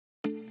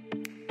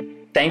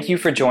Thank you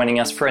for joining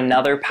us for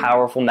another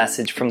powerful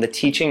message from the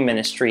teaching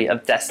ministry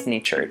of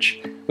Destiny Church.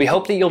 We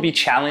hope that you'll be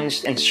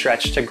challenged and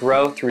stretched to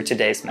grow through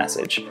today's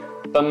message.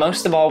 But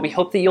most of all, we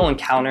hope that you'll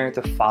encounter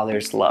the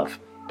Father's love.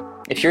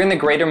 If you're in the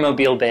greater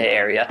Mobile Bay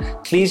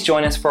area, please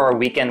join us for our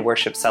weekend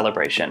worship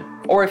celebration.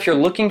 Or if you're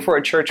looking for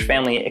a church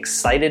family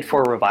excited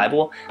for a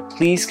revival,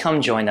 please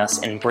come join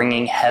us in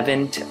bringing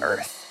heaven to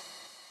earth.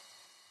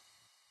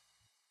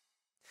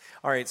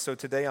 All right, so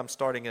today I'm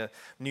starting a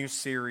new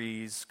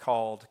series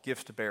called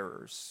Gift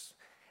Bearers.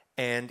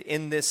 And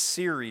in this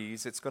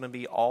series, it's going to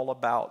be all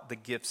about the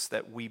gifts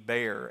that we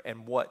bear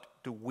and what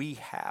do we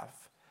have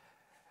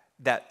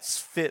that's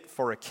fit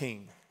for a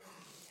king.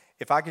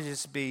 If I could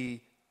just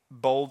be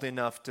bold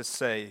enough to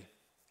say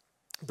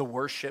the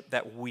worship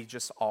that we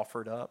just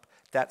offered up,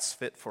 that's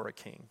fit for a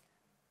king.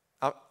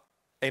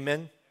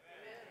 Amen?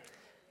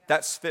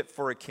 That's fit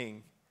for a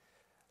king.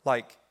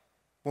 Like,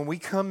 when we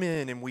come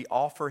in and we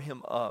offer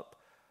him up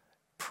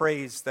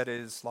praise that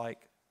is like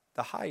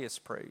the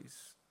highest praise,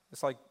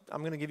 it's like,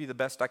 I'm going to give you the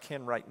best I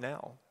can right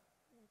now.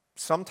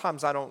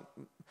 Sometimes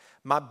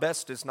my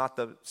best is not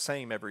the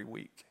same every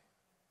week,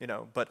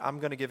 but I'm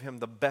going to give him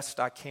the best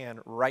I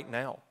can right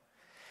now.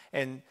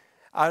 And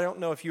I don't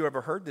know if you ever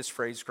heard this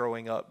phrase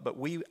growing up, but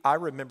I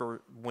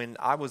remember when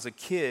I was a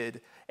kid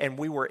and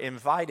we were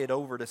invited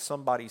over to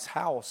somebody's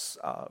house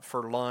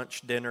for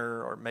lunch,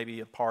 dinner, or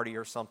maybe a party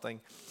or something.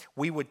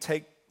 We would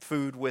take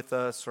food with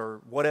us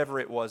or whatever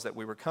it was that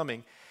we were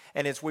coming.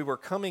 And as we were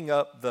coming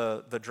up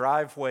the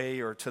driveway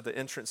or to the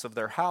entrance of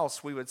their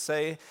house, we would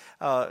say,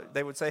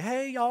 they would say,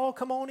 "Hey, y'all,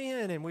 come on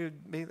in." And we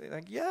would be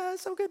like, "Yeah,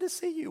 it's so good to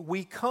see you.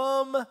 We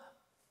come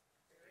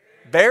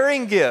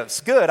bearing gifts."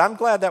 Good. I'm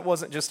glad that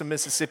wasn't just a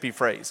Mississippi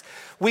phrase.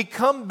 We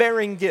come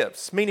bearing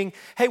gifts, meaning,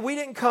 hey, we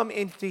didn't come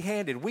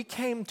empty-handed. We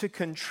came to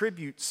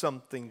contribute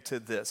something to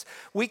this.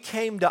 We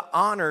came to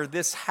honor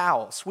this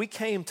house. We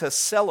came to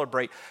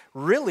celebrate.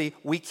 Really,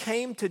 we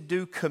came to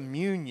do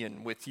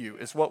communion with you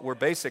is what we're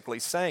basically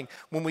saying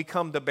when we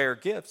come to bear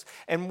gifts.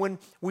 And when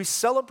we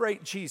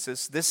celebrate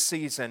Jesus this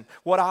season,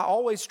 what I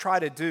always try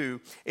to do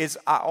is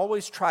I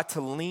always try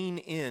to lean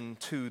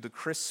into the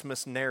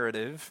Christmas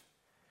narrative.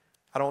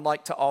 I don't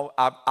like to,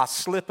 I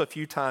slip a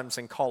few times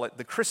and call it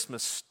the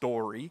Christmas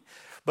story,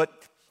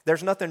 but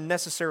there's nothing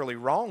necessarily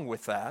wrong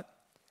with that.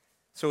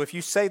 So if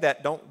you say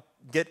that, don't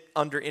get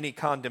under any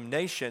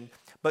condemnation.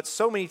 But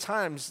so many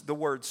times the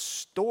word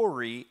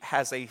story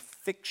has a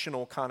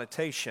fictional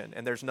connotation,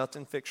 and there's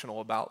nothing fictional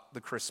about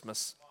the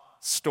Christmas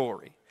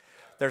story.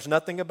 There's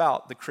nothing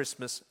about the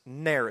Christmas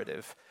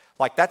narrative.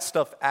 Like, that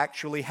stuff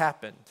actually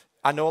happened.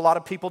 I know a lot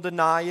of people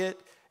deny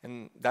it.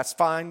 And that's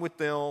fine with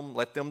them.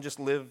 Let them just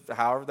live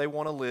however they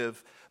want to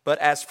live. But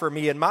as for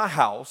me and my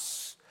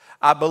house,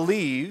 I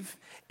believe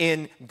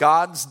in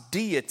God's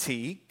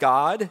deity,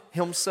 God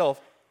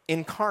himself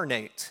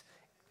incarnate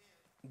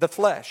the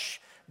flesh.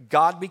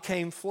 God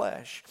became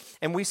flesh.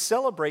 And we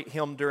celebrate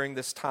him during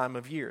this time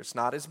of year. It's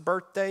not his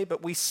birthday,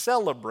 but we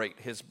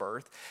celebrate his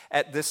birth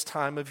at this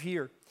time of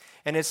year.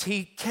 And as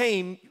he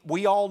came,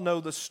 we all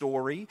know the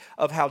story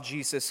of how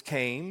Jesus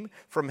came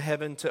from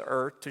heaven to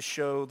earth to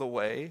show the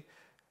way.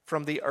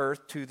 From the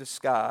earth to the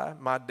sky,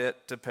 my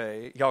debt to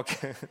pay. Y'all,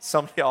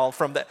 some of y'all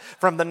from the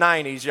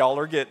 90s, y'all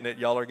are getting it.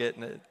 Y'all are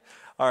getting it.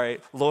 All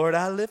right. Lord,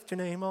 I lift your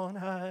name on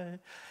high.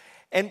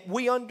 And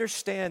we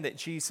understand that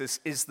Jesus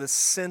is the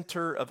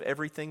center of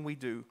everything we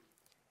do.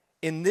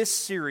 In this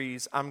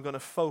series, I'm going to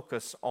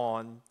focus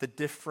on the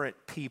different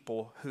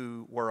people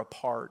who were a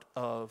part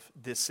of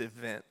this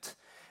event.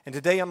 And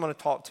today I'm going to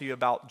talk to you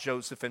about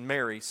Joseph and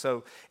Mary.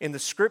 So in the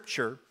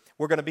scripture,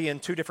 we're going to be in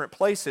two different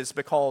places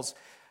because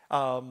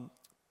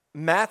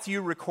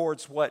Matthew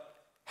records what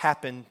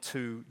happened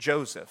to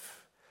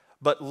Joseph,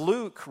 but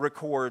Luke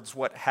records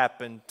what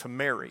happened to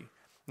Mary.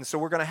 And so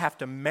we're going to have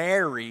to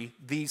marry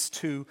these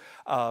two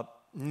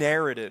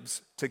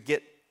narratives to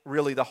get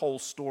really the whole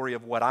story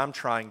of what I'm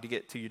trying to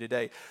get to you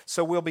today.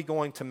 So we'll be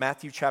going to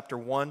Matthew chapter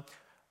 1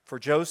 for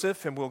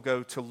Joseph, and we'll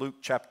go to Luke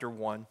chapter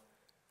 1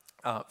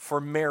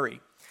 for Mary.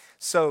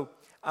 So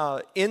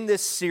in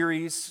this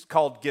series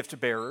called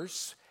Gift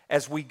Bearers,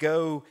 as we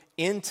go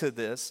into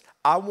this,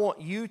 I want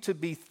you to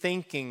be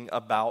thinking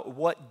about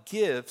what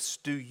gifts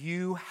do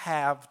you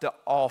have to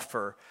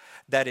offer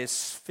that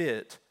is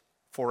fit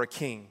for a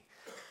king?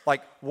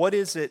 Like, what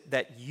is it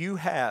that you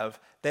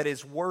have that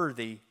is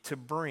worthy to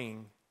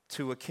bring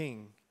to a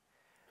king?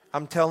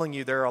 I'm telling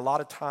you, there are a lot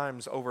of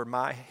times over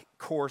my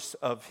course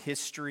of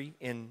history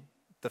in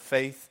the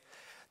faith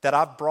that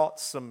I've brought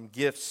some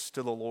gifts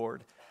to the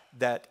Lord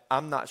that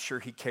I'm not sure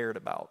he cared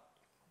about.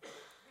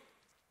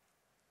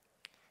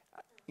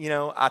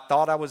 I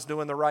thought I was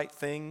doing the right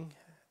thing.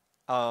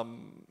 I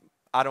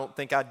don't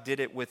think I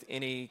did it with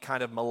any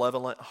kind of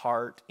malevolent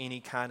heart, any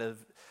kind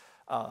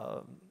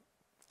of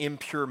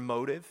impure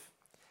motive.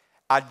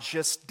 I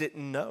just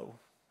didn't know.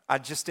 I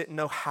just didn't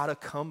know how to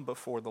come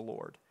before the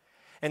Lord.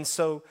 And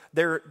so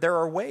there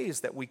are ways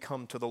that we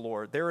come to the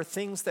Lord. There are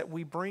things that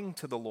we bring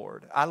to the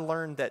Lord. I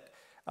learned that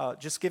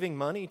just giving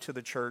money to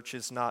the church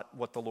is not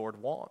what the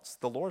Lord wants.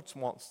 The Lord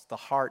wants the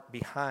heart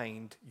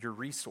behind your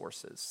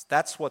resources.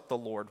 That's what the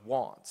Lord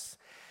wants.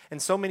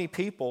 And so many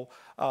people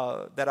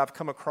that I've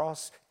come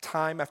across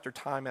time after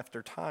time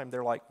after time,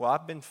 they're like, well,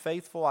 I've been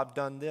faithful, I've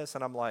done this.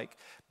 And I'm like,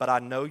 but I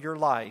know your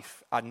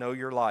life,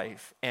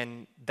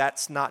 and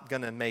that's not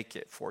going to make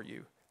it for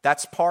you.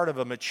 That's part of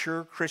a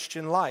mature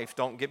Christian life,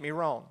 don't get me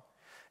wrong.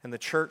 And the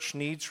church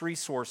needs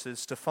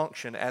resources to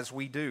function as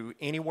we do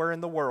anywhere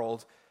in the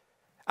world.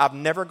 I've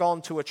never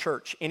gone to a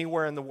church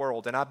anywhere in the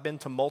world, and I've been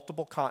to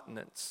multiple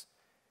continents.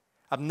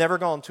 I've never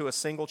gone to a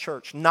single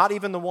church, not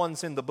even the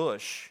ones in the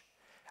bush.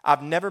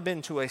 I've never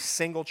been to a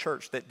single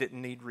church that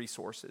didn't need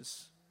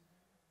resources.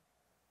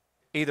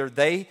 Either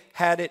they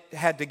had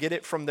to get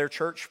it from their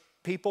church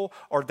people,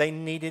 or they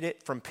needed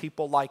it from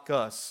people like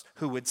us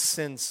who would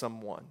send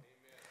someone.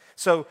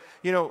 So,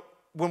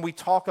 when we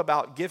talk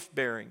about gift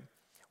bearing,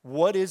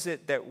 what is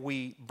it that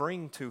we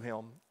bring to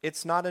Him?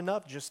 It's not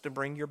enough just to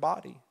bring your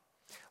body.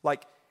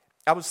 Like,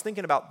 I was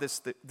thinking about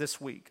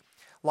this week.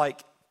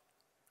 Like,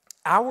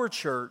 our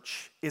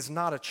church is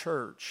not a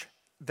church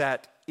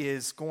that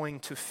is going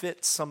to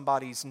fit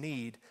somebody's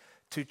need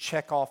to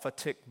check off a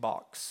tick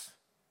box.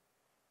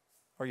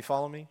 Are you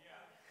following me?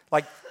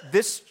 Like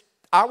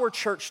our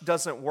church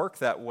doesn't work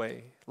that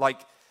way. Like,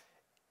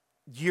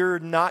 you're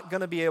not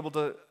going to be able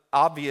to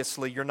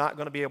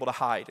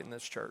hide in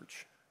this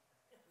church.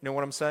 You know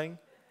what I'm saying?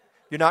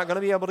 You're not going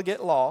to be able to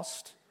get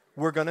lost.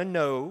 We're going to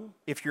know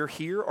if you're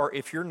here or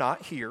if you're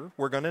not here.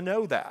 We're going to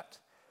know that.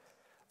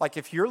 Like,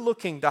 if you're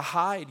looking to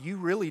hide, you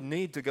really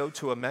need to go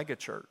to a mega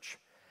church.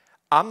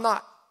 I'm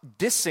not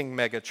dissing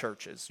mega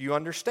churches. You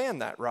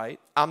understand that, right?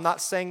 I'm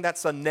not saying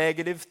that's a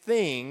negative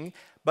thing,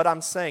 but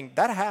I'm saying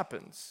that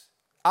happens.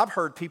 I've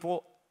heard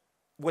people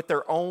with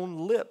their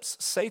own lips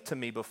say to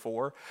me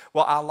before,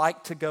 well, I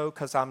like to go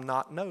because I'm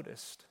not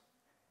noticed.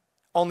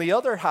 On the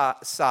other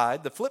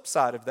side, the flip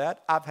side of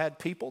that, I've had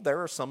people,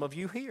 there are some of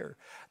you here,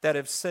 that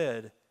have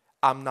said,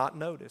 I'm not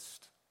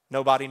noticed.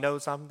 Nobody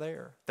knows I'm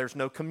there. There's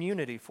no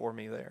community for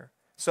me there.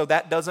 So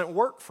that doesn't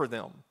work for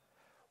them.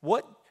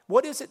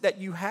 What is it that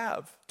you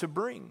have to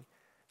bring?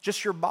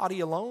 Just your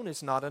body alone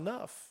is not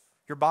enough.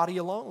 Your body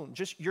alone,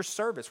 just your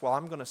service. Well,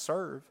 I'm going to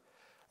serve.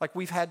 Like,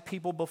 we've had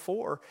people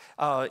before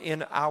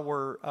in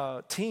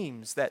our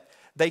teams that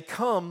they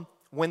come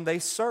when they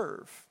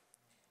serve.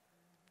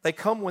 They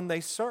come when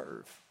they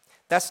serve.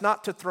 That's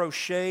not to throw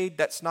shade.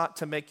 That's not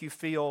to make you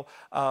feel,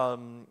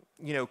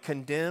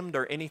 condemned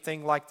or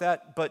anything like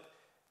that. But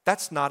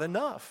that's not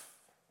enough.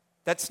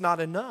 That's not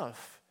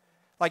enough.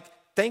 Like,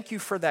 thank you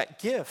for that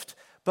gift.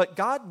 But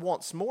God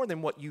wants more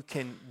than what you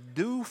can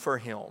do for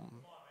Him.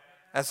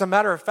 As a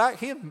matter of fact,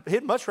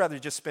 He'd much rather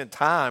just spend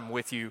time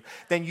with you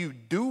than you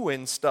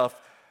doing stuff.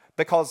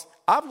 Because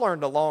I've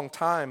learned a long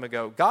time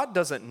ago, God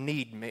doesn't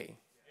need me.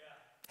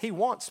 He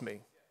wants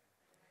me.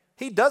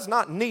 He does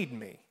not need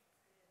me.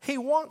 He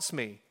wants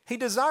me. He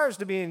desires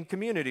to be in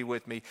community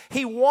with me.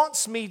 He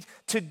wants me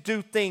to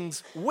do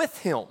things with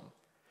Him.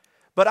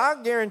 But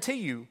I guarantee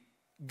you,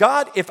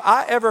 God, if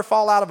I ever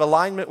fall out of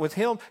alignment with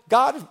Him,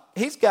 God,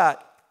 He's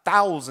got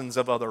thousands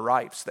of other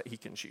Rifes that He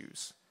can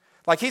choose.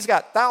 Like, He's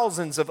got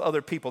thousands of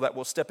other people that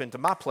will step into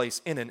my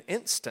place in an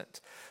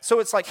instant. So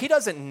it's like He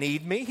doesn't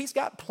need me. He's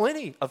got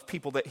plenty of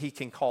people that He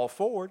can call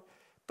forward,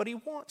 but He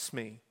wants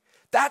me.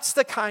 That's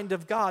the kind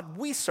of God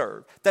we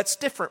serve. That's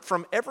different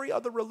from every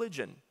other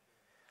religion.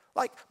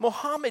 Like,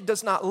 Muhammad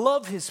does not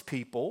love his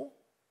people.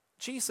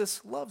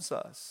 Jesus loves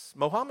us.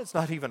 Muhammad's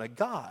not even a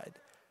God.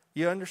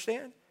 You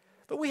understand?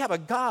 But we have a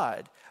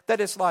God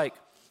that is like,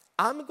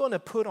 I'm going to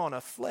put on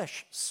a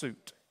flesh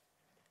suit.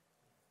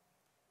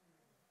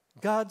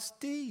 God's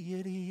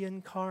deity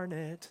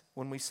incarnate,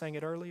 when we sang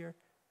it earlier.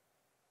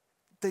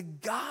 The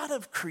God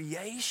of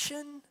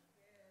creation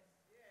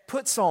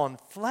puts on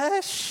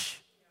flesh?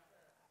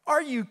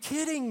 Are you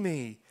kidding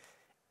me?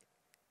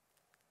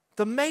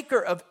 The maker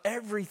of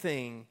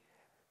everything,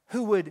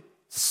 who would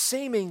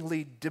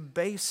seemingly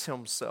debase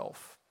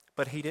Himself,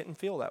 but He didn't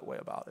feel that way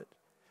about it.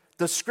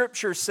 The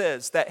scripture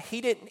says that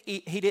He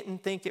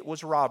didn't think it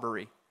was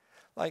robbery.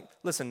 Like,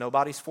 listen,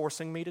 nobody's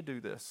forcing me to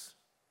do this.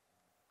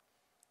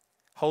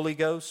 Holy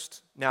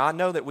Ghost. Now, I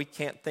know that we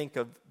can't think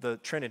of the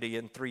Trinity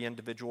in three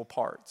individual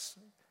parts.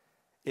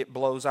 It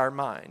blows our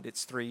mind.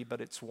 It's three,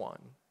 but it's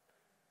one.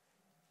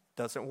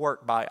 Doesn't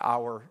work by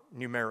our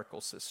numerical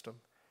system.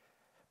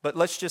 But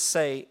let's just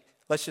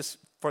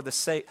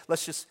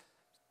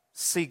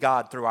see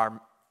God through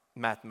our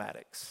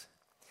mathematics.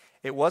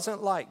 It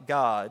wasn't like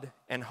God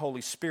and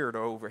Holy Spirit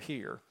are over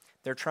here.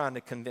 They're trying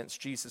to convince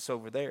Jesus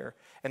over there,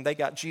 and they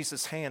got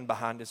Jesus' hand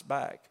behind His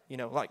back.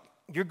 Like,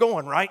 you're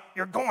going right?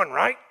 You're going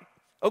right?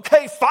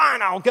 Okay,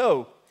 fine, I'll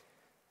go.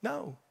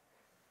 No.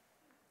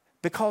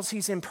 Because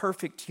He's in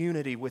perfect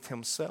unity with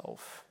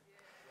Himself.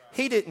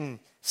 He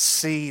didn't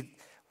see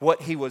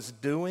what He was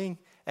doing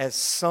as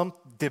some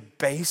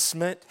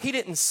debasement. He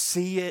didn't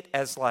see it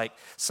as like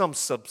some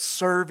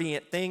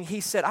subservient thing.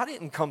 He said, I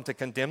didn't come to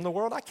condemn the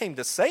world. I came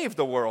to save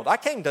the world. I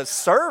came to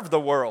serve the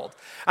world.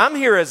 I'm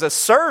here as a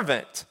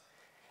servant.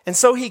 And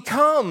so he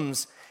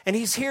comes and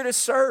he's here to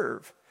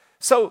serve.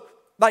 So,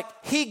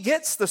 he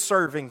gets the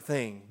serving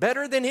thing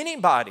better than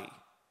anybody.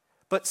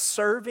 But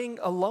serving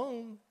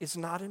alone is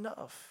not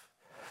enough.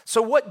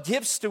 So what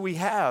gifts do we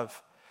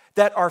have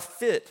that are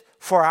fit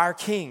for our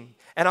King?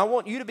 And I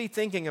want you to be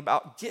thinking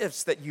about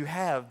gifts that you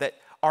have that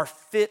are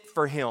fit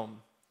for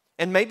Him.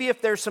 And maybe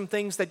if there's some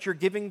things that you're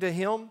giving to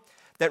Him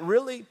that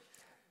really,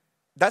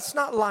 that's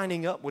not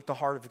lining up with the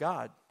heart of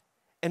God.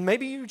 And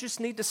maybe you just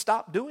need to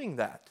stop doing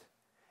that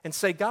and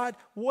say, God,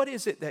 what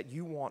is it that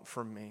you want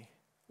from me?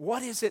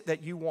 What is it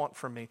that you want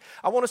from me?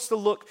 I want us to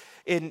look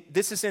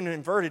this is in an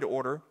inverted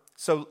order.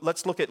 So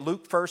let's look at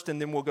Luke first and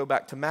then we'll go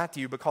back to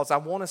Matthew, because I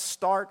want to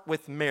start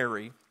with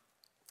Mary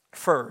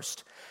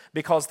first,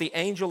 because the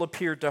angel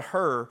appeared to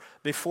her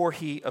before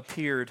he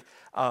appeared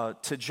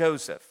to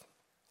Joseph.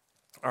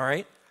 All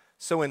right?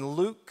 So in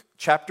Luke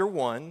chapter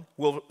 1,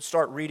 we'll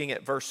start reading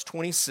at verse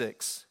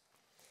 26.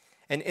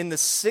 And in the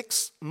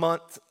 6th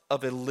month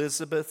of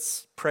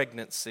Elizabeth's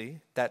pregnancy,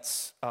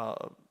 that's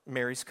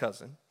Mary's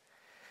cousin,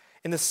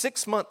 in the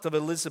 6th month of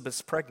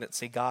Elizabeth's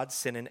pregnancy, God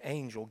sent an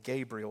angel,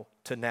 Gabriel,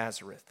 to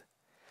Nazareth,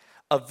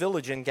 a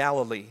village in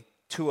Galilee,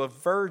 to a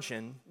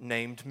virgin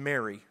named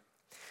Mary.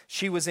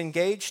 She was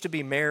engaged to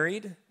be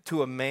married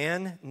to a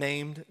man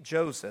named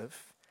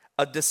Joseph,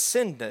 a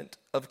descendant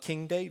of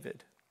King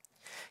David.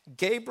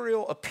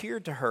 Gabriel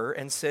appeared to her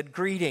and said,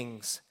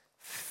 "Greetings,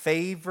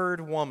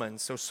 favored woman."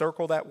 So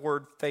circle that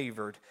word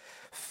favored.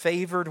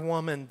 Favored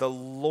woman, the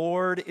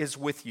Lord is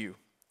with you.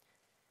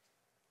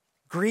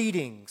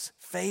 Greetings,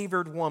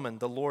 favored woman,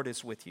 the Lord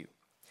is with you.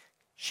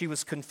 She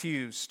was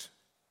confused.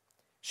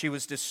 She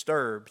was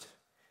disturbed.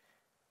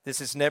 This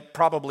has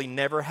probably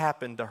never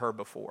happened to her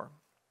before.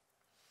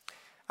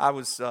 I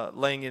was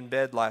laying in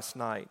bed last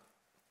night,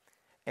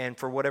 and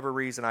for whatever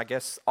reason, I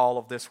guess all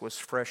of this was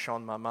fresh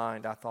on my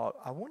mind. I thought,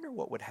 I wonder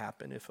what would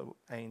happen if an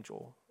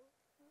angel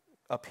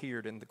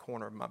appeared in the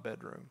corner of my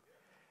bedroom.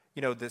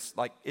 You know,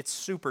 it's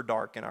super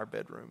dark in our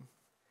bedroom.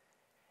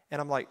 And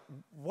I'm like,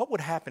 what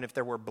would happen if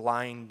there were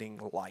blinding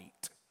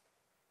light?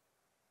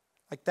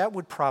 That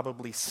would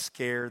probably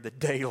scare the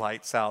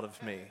daylights out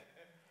of me.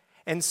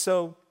 And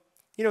so,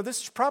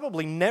 this has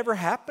probably never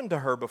happened to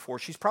her before.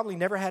 She's probably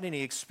never had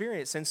any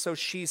experience. And so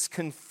she's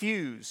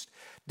confused,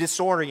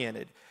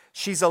 disoriented.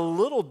 She's a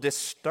little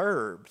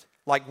disturbed.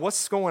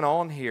 What's going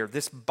on here?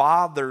 This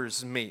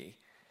bothers me.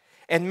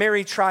 And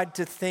Mary tried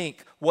to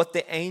think what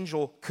the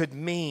angel could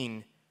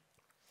mean.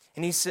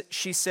 And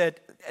she said,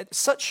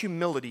 such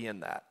humility in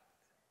that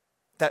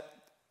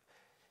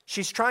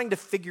she's trying to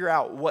figure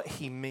out what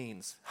he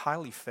means.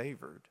 Highly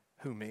favored.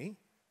 Who, me?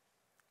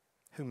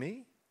 Who,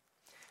 me?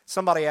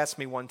 Somebody asked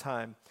me one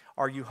time,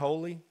 "Are you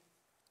holy?"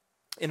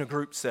 In a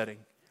group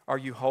setting. "Are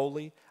you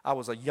holy?" I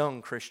was a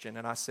young Christian,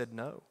 and I said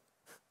no.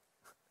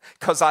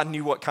 Because I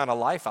knew what kind of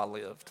life I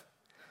lived.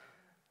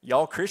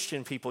 Y'all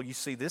Christian people, you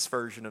see this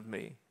version of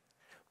me.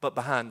 But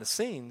behind the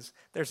scenes,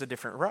 there's a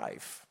different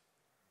Rife.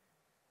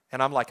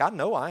 And I'm like, I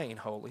know I ain't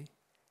holy.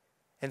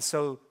 And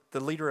so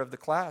the leader of the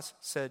class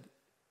said,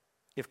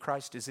 "If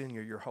Christ is in you,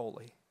 you're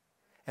holy."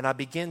 And I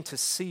began to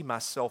see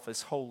myself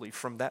as holy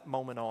from that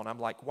moment on. I'm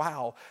like,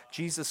 wow,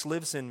 Jesus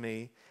lives in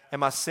me and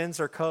my sins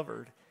are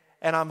covered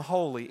and I'm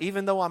holy.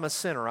 Even though I'm a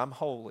sinner, I'm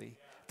holy.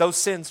 Those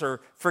sins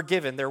are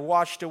forgiven. They're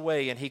washed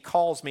away, and He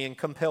calls me and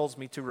compels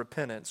me to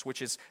repentance,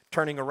 which is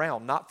turning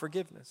around, not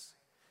forgiveness.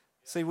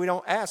 See, we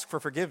don't ask for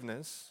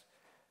forgiveness.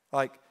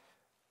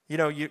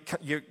 You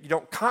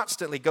don't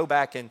constantly go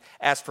back and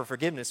ask for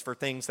forgiveness for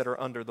things that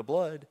are under the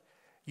blood.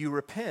 You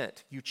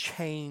repent. You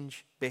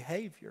change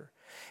behavior.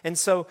 And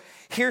so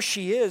here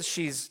she is.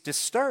 She's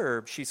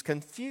disturbed. She's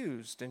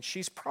confused. And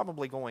she's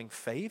probably going,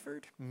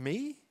 "Favored?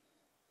 Me?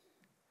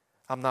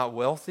 I'm not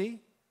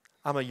wealthy.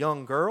 I'm a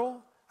young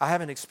girl. I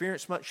haven't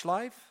experienced much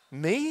life.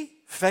 Me?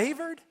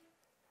 Favored?"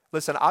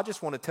 Listen, I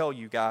just want to tell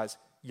you guys,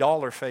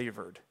 y'all are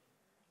favored.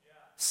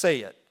 Say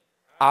it.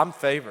 I'm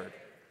favored.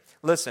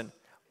 Listen,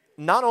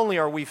 not only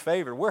are we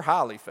favored, we're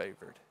highly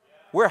favored.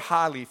 We're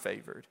highly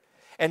favored.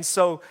 And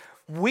so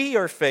we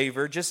are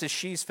favored just as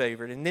she's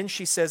favored. And then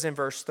she says in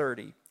verse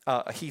 30,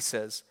 he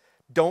says,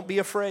 "Don't be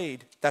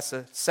afraid." That's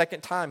the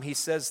second time he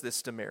says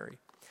this to Mary.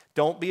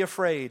 "Don't be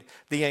afraid,"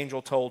 the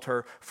angel told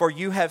her, "for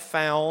you have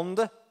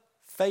found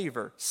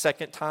favor."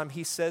 Second time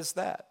he says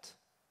that.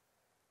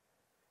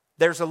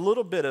 There's a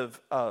little bit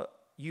of,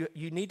 you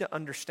need to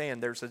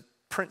understand there's a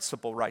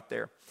principle right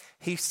there.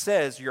 He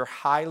says you're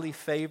highly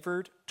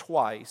favored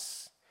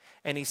twice,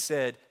 and he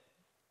said,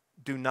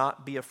 "Do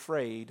not be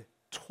afraid"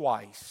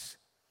 twice.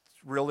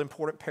 Real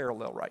important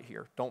parallel right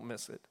here. Don't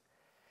miss it.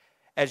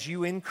 As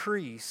you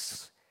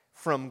increase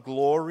from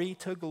glory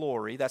to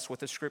glory, that's what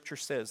the scripture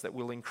says, that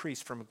we'll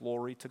increase from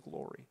glory to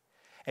glory.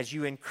 As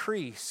you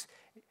increase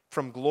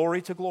from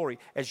glory to glory,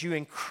 as you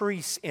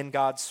increase in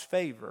God's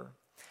favor,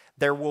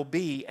 there will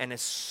be an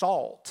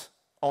assault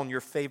on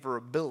your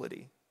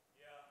favorability.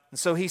 And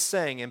so he's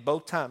saying in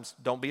both times,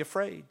 don't be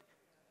afraid.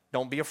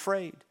 Don't be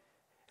afraid.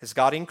 As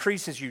God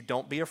increases you,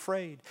 don't be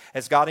afraid.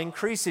 As God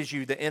increases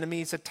you, the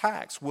enemy's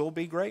attacks will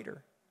be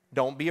greater.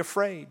 Don't be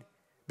afraid.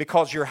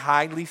 because you're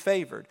highly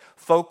favored.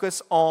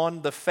 Focus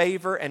on the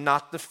favor and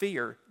not the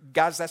fear.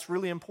 Guys, that's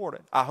really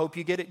important. I hope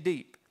you get it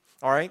deep.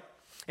 All right?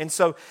 And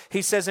so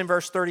he says in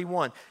verse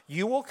 31,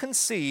 you will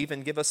conceive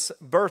and give us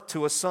birth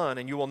to a son,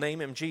 and you will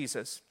name him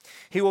Jesus.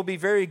 He will be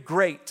very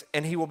great,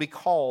 and he will be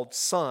called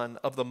Son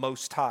of the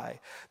Most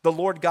High. The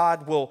Lord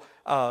God will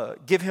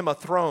give him a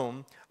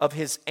throne of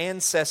his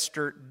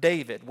ancestor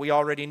David. We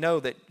already know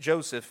that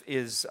Joseph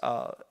is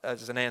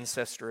as an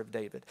ancestor of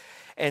David.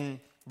 And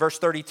verse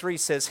 33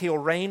 says, he'll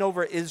reign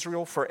over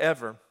Israel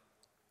forever.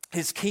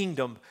 His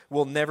kingdom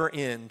will never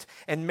end.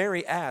 And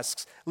Mary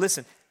asks,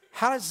 listen,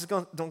 how is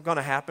this going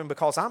to happen?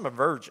 Because I'm a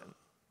virgin.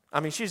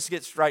 I mean, she just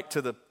gets right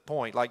to the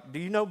point. Like, do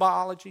you know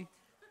biology?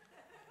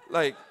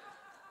 Like,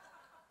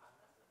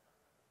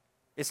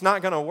 it's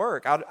not going to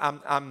work.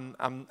 I'm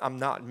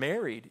not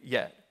married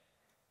yet.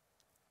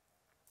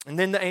 And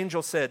then the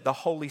angel said, the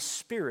Holy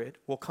Spirit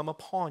will come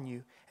upon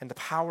you, and the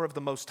power of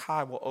the Most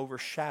High will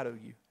overshadow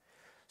you.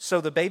 So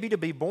the baby to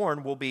be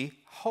born will be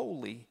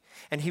holy,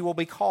 and he will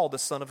be called the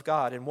Son of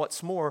God. And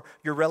what's more,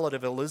 your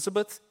relative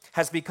Elizabeth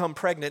has become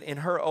pregnant in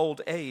her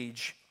old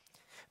age.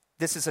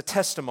 This is a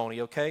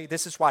testimony, okay?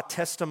 This is why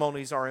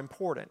testimonies are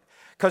important.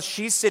 Because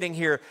she's sitting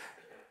here,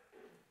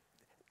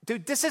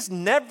 dude, this has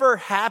never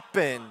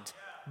happened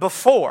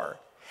before.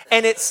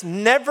 And it's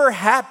never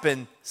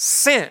happened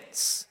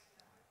since.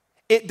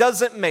 It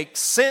doesn't make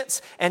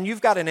sense. And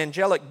you've got an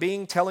angelic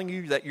being telling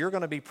you that you're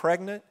going to be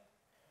pregnant.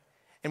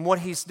 And what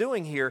he's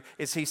doing here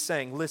is he's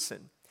saying,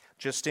 listen,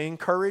 just to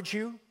encourage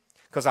you,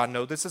 because I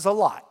know this is a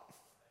lot.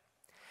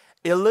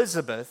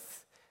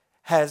 Elizabeth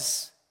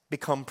has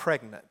become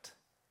pregnant.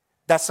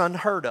 That's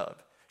unheard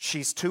of.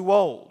 She's too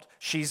old.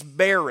 She's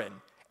barren.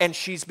 And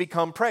she's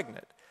become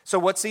pregnant. So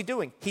what's he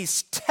doing?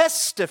 He's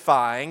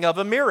testifying of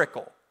a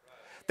miracle.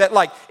 That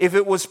like, if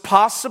it was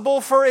possible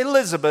for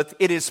Elizabeth,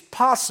 it is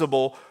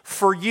possible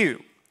for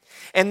you.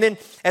 And then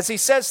as he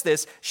says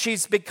this,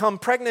 she's become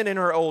pregnant in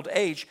her old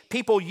age.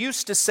 People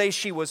used to say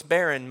she was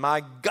barren.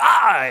 My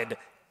God!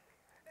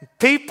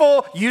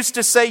 People used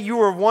to say you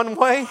were one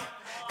way.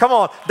 Come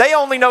on, they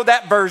only know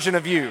that version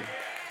of you.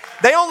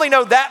 They only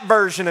know that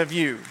version of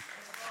you.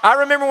 I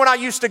remember when I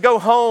used to go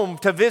home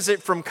to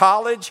visit from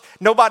college,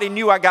 nobody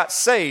knew I got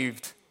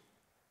saved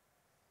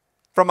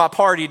from my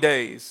party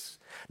days.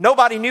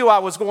 Nobody knew I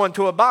was going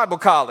to a Bible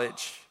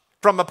college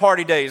from my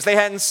party days. They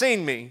hadn't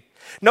seen me.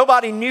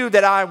 Nobody knew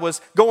that I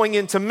was going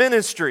into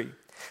ministry.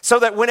 So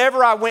that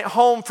whenever I went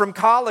home from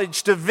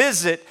college to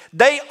visit,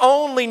 they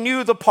only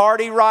knew the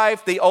party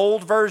Rife, the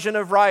old version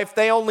of Rife.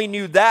 They only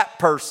knew that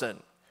person.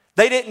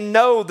 They didn't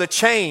know the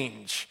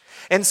change.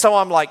 And so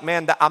I'm like,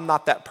 man, I'm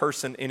not that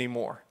person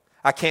anymore.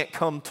 I can't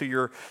come to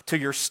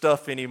your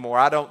stuff anymore.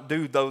 I don't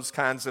do those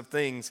kinds of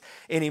things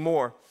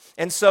anymore.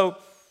 And so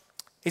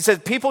he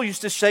said, people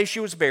used to say she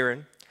was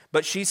barren,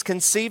 but she's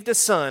conceived a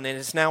son and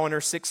is now in her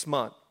 6th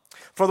month.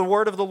 For the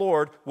word of the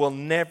Lord will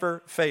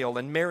never fail.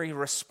 And Mary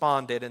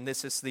responded, and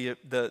this is the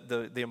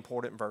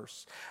important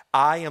verse.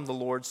 I am the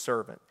Lord's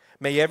servant.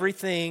 May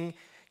everything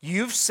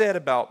you've said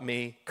about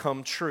me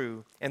come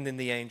true. And then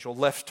the angel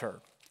left her.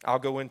 I'll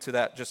go into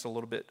that just a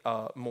little bit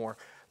more.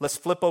 Let's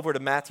flip over to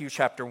Matthew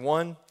chapter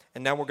 1,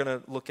 and now we're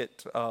going to look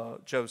at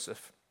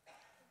Joseph.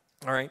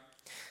 All right,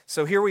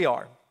 so here we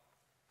are.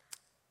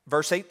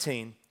 Verse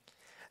 18.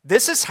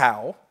 This is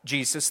how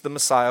Jesus the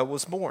Messiah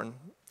was born.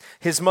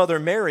 His mother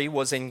Mary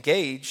was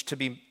engaged to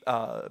be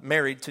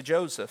married to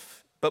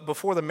Joseph. But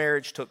before the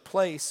marriage took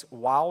place,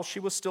 while she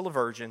was still a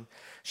virgin,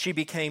 she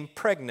became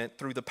pregnant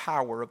through the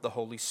power of the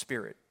Holy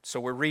Spirit. So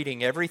we're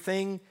reading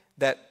everything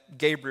that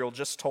Gabriel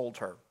just told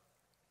her.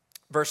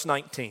 Verse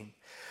 19.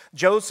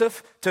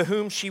 Joseph, to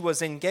whom she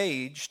was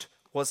engaged,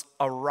 was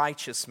a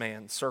righteous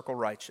man, circle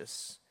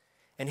righteous.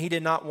 And he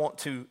did not want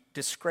to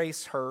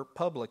disgrace her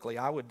publicly.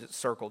 I would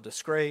circle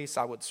disgrace.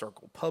 I would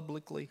circle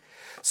publicly.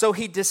 So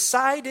he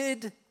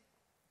decided,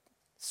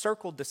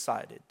 circle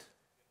decided.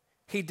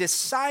 He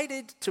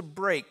decided to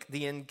break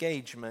the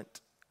engagement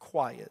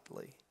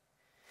quietly.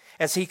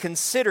 As he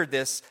considered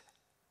this,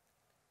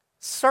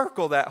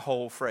 circle that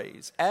whole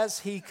phrase.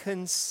 As he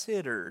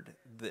considered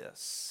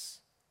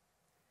this,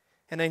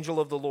 an angel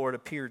of the Lord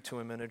appeared to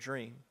him in a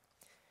dream.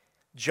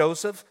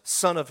 Joseph,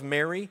 son of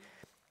Mary,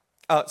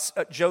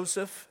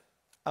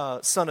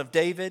 son of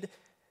David,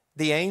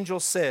 the angel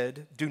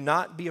said, do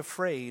not be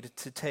afraid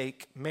to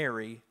take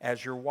Mary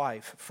as your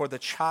wife, for the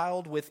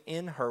child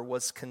within her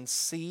was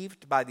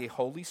conceived by the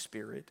Holy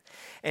Spirit,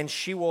 and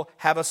she will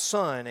have a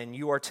son, and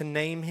you are to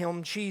name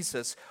him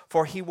Jesus,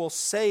 for he will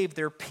save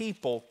their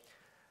people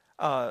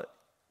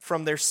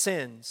from their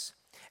sins.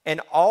 And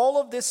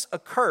all of this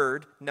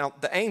occurred, now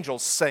the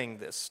angel's saying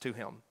this to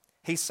him.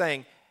 He's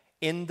saying,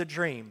 in the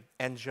dream,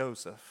 and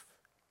Joseph,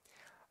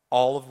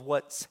 all of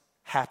what's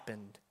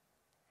happened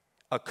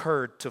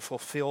occurred to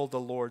fulfill the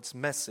Lord's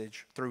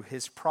message through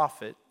his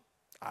prophet,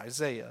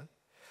 Isaiah.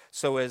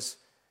 So as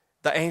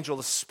the angel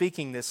is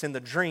speaking this in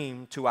the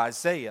dream to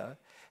Isaiah,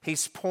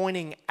 he's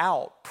pointing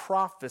out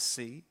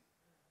prophecy,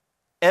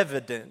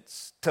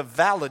 evidence to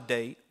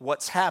validate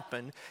what's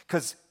happened.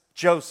 Because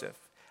Joseph,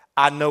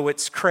 I know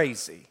it's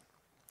crazy.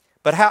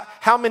 But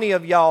how many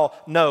of y'all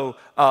know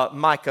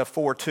Micah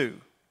 4:2?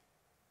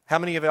 How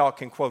many of y'all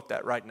can quote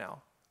that right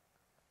now?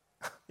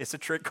 It's a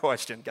trick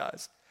question,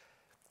 guys.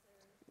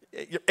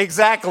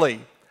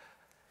 Exactly.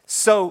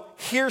 So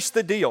here's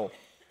the deal.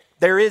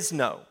 There is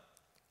no.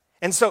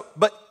 And so,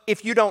 but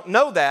if you don't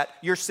know that,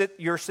 you're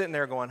sitting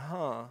there going,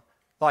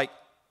 like,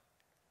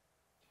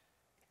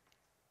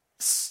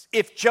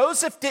 if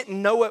Joseph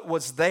didn't know it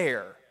was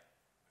there,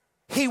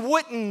 he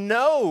wouldn't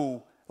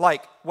know,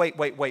 like, wait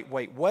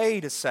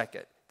a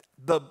second.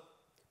 The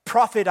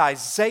prophet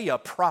Isaiah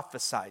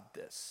prophesied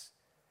this.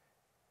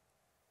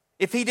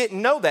 If he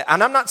didn't know that,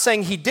 and I'm not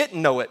saying he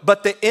didn't know it,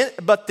 but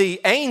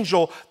the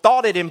angel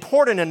thought it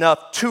important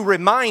enough to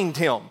remind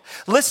him.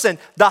 Listen,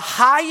 the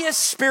highest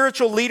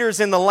spiritual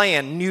leaders in the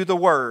land knew the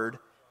word,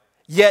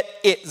 yet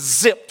it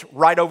zipped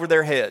right over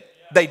their head.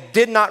 They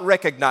did not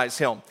recognize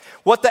him.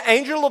 What the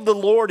angel of the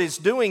Lord is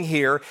doing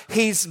here,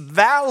 he's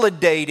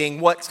validating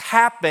what's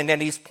happened, and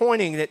he's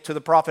pointing it to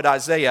the prophet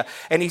Isaiah.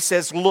 And he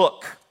says,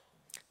 look,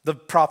 the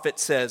prophet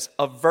says,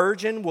 a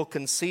virgin will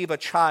conceive a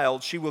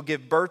child. She will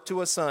give birth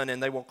to a son,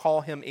 and they will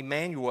call him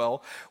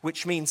Emmanuel,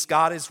 which means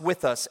God is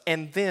with us.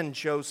 And then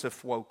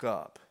Joseph woke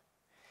up,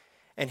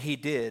 and he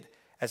did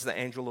as the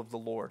angel of the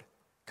Lord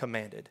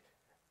commanded.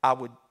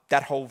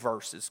 That whole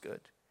verse is good.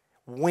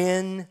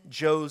 When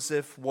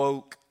Joseph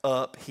woke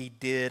up, he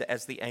did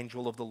as the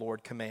angel of the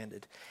Lord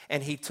commanded.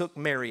 And he took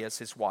Mary as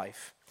his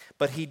wife.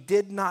 But he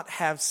did not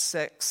have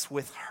sex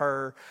with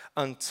her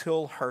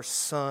until her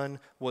son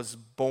was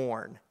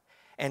born.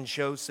 And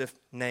Joseph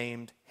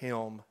named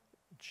him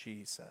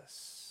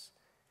Jesus.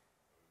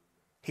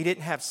 He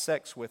didn't have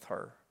sex with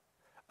her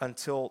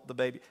until the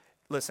baby.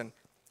 Listen,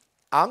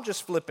 I'm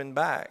just flipping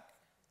back.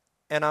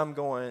 And I'm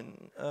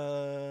going,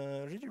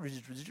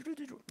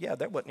 yeah,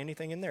 there wasn't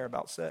anything in there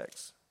about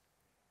sex.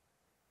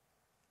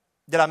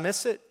 Did I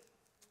miss it?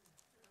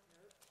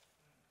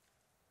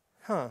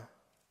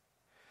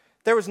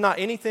 There was not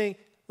anything,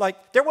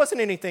 like, there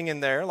wasn't anything in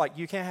there, like,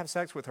 you can't have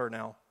sex with her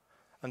now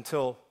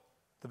until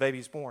the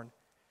baby's born.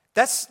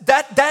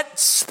 That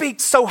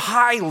speaks so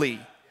highly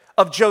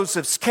of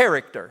Joseph's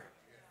character.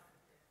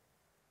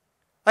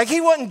 Like,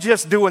 he wasn't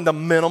just doing the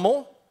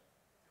minimal.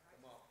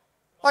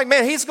 Like,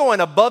 man, he's going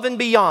above and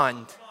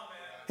beyond.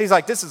 He's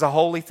like, this is a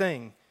holy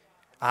thing.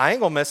 I ain't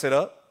going to mess it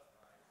up.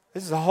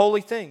 This is a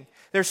holy thing.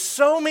 There's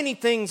so many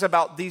things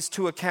about these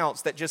two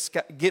accounts that just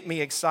get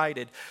me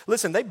excited.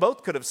 Listen, they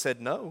both could have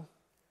said no.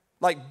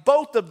 Like,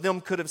 both of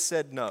them could have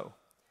said no.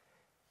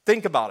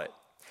 Think about it.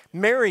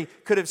 Mary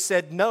could have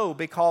said no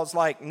because,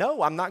 like,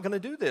 no, I'm not going to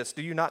do this.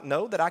 Do you not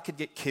know that I could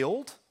get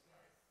killed?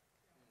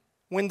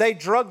 When they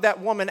drug that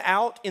woman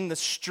out in the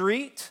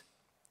street,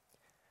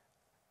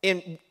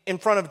 in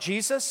front of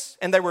Jesus,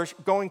 and they were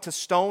going to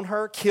stone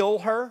her, kill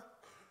her,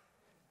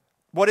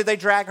 what did they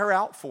drag her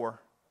out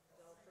for?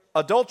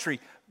 Adultery.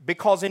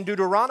 Because in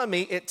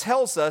Deuteronomy, it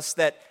tells us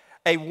that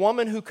a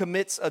woman who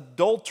commits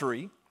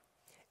adultery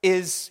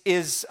is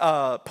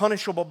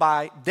punishable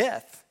by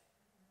death.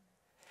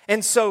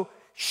 And so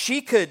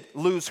she could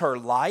lose her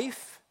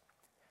life.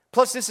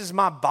 Plus, this is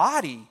my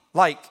body.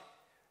 Like,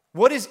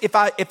 what is, if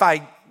I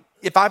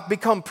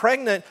become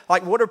pregnant,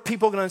 like, what are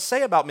people going to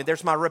say about me?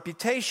 There's my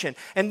reputation.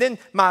 And then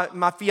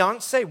my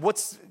fiance,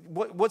 what's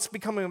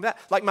becoming of that?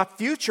 Like, my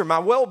future, my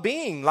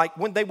well-being. Like,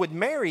 when they would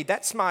marry,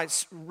 that's my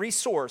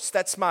resource.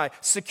 That's my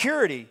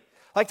security.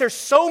 Like, there's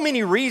so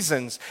many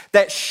reasons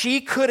that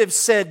she could have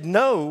said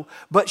no,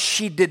 but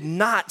she did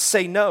not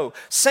say no.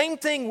 Same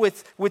thing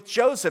with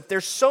Joseph.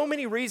 There's so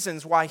many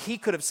reasons why he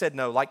could have said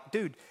no. Like,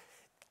 dude,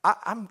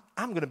 I'm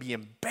going to be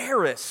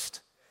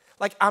embarrassed.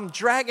 Like, I'm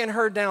dragging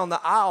her down the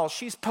aisle.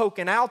 She's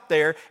poking out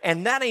there,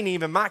 and that ain't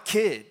even my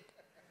kid.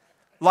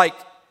 Like,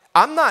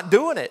 I'm not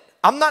doing it.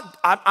 I'm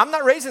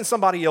not raising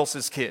somebody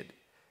else's kid.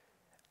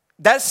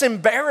 That's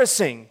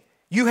embarrassing.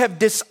 You have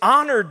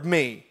dishonored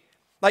me.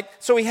 Like,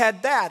 so he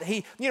had that.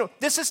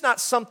 This is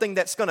not something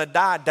that's going to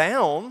die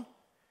down.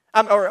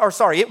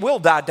 It will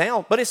die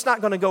down, but it's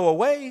not going to go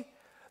away.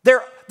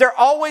 They're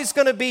always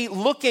going to be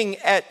looking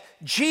at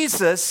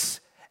Jesus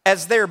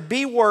as their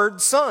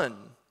B-word son.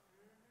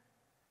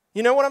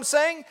 You know what I'm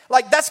saying?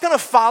 Like, that's going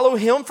to follow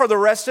him for the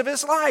rest of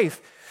his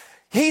life.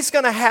 He's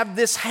going to have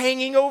this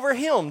hanging over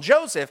him,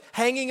 Joseph,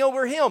 hanging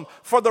over him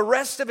for the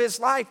rest of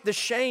his life, the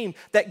shame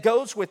that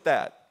goes with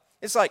that.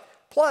 It's like,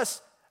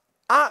 plus,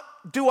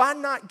 do I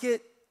not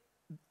get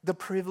the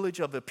privilege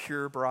of a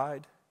pure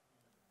bride?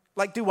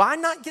 Like, do I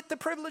not get the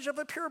privilege of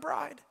a pure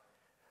bride?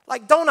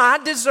 Like, don't I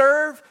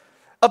deserve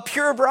a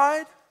pure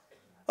bride?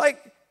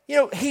 Like,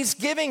 he's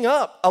giving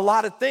up a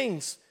lot of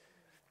things.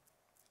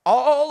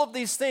 All of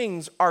these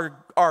things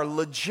are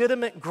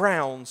legitimate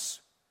grounds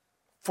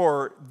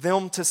for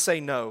them to say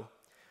no,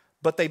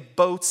 but they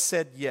both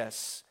said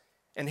yes.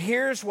 And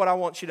here's what I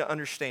want you to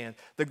understand.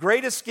 The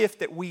greatest gift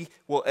that we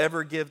will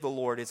ever give the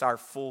Lord is our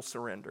full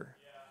surrender.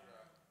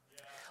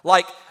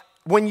 Like,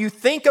 when you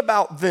think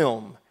about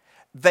them,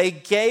 they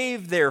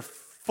gave their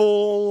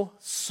full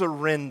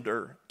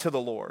surrender to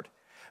the Lord.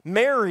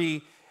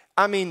 Mary,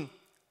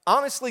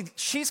 honestly,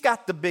 she's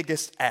got the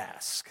biggest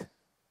ask,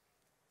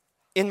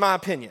 in my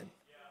opinion.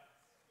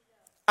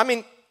 I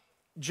mean,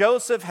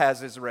 Joseph has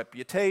his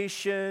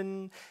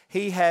reputation.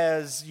 He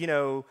has,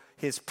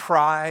 his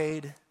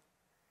pride,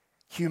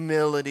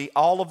 humility,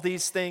 all of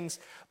these things.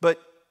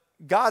 But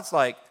God's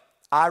like,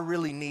 I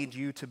really need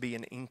you to be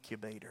an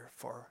incubator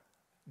for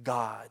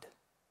God.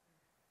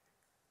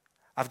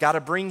 I've got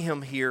to bring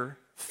him here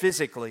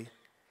physically,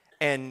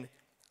 and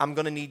I'm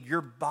going to need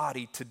your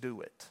body to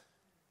do it.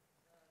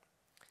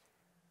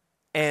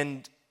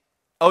 And,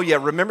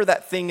 remember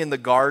that thing in the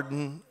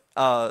garden?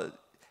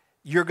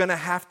 You're going to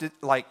have to,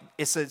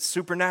 it's a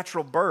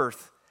supernatural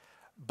birth,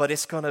 but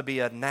it's going to be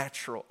a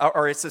natural,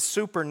 or it's a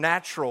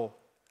supernatural,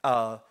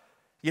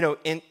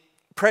 in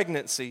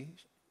pregnancy,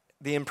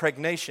 the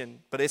impregnation,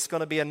 but it's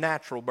going to be a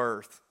natural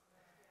birth.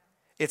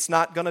 It's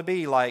not going to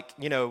be like,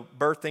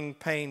 birthing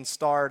pains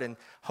start and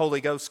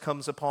Holy Ghost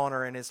comes upon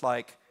her and is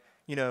like,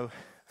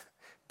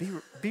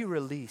 be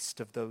released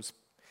of those,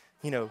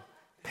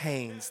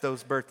 pains,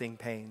 those birthing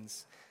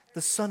pains.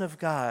 The Son of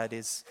God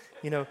is,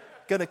 going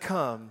to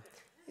come.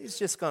 He's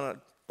just going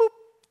to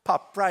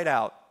pop right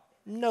out.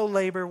 No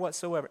labor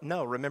whatsoever.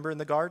 No, remember in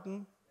the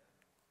garden?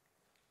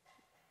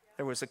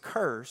 There was a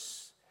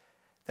curse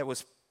that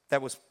was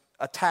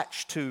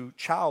attached to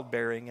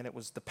childbearing, and it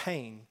was the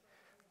pain.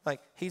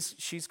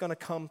 She's going to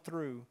come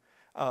through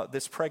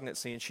this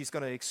pregnancy, and she's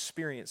going to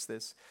experience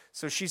this.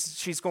 So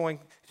she's going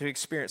to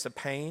experience a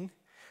pain.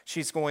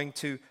 She's going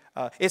to,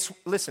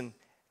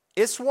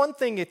 it's one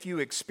thing if you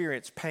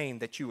experience pain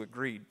that you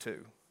agreed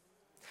to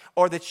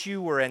or that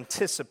you were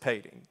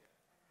anticipating.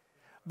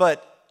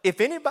 But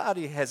if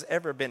anybody has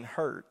ever been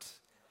hurt,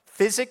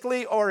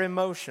 physically or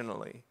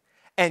emotionally,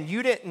 and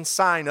you didn't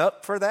sign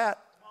up for that,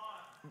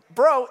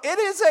 bro, it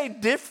is a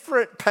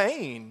different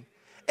pain.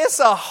 It's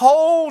a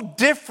whole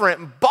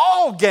different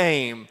ball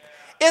game.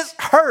 It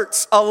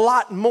hurts a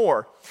lot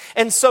more.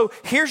 And so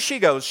here she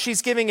goes.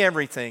 She's giving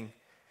everything.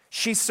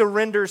 She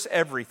surrenders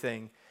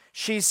everything.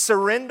 She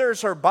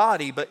surrenders her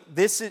body, but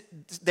there's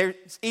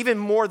even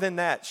more than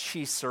that.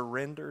 She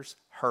surrenders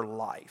her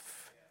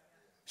life.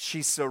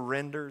 She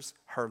surrenders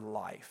her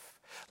life.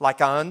 Like,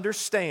 I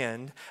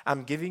understand,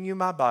 I'm giving you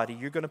my body.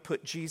 You're going to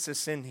put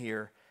Jesus in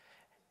here,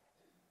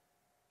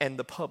 and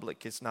the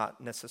public is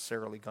not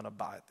necessarily going to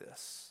buy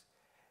this.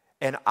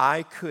 And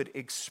I could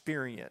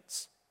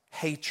experience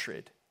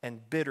hatred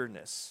and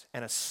bitterness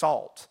and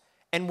assault.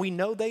 And we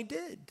know they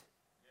did.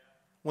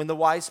 When the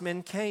wise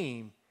men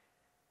came,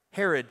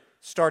 Herod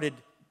started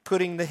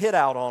putting the hit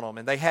out on them,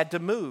 and they had to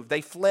move.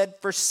 They fled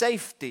for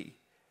safety.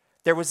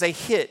 There was a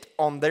hit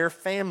on their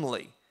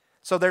family.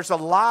 So there's a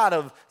lot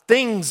of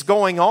things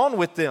going on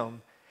with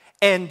them.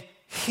 And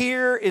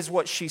here is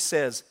what she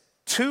says.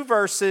 2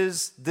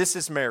 verses, this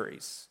is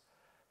Mary's.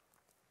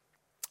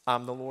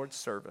 I'm the Lord's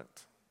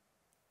servant.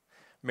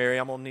 Mary,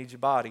 I'm going to need your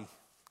body.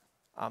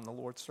 I'm the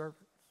Lord's servant.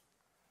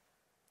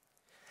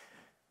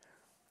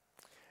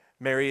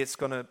 Mary, it's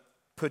going to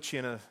put you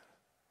in a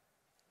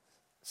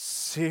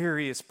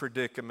serious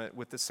predicament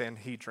with the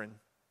Sanhedrin.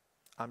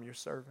 I'm your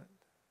servant.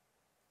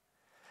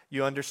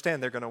 You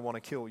understand they're going to want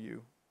to kill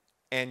you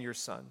and your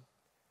son.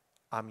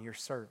 I'm your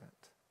servant.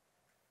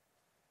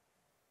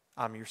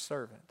 I'm your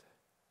servant.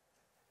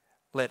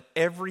 Let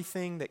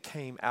everything that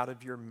came out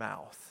of your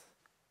mouth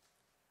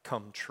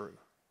come true.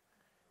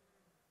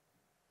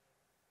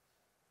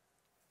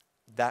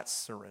 That's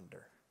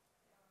surrender.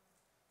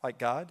 Like,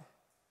 God,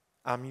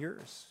 I'm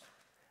yours.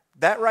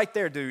 That right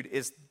there, dude,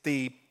 is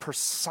the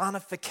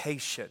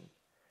personification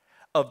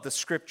of the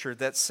scripture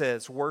that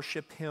says,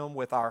 worship him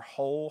with our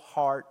whole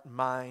heart,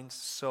 mind,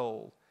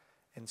 soul,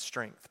 and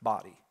strength,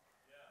 body.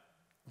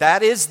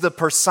 That is the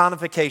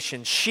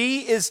personification.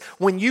 She is,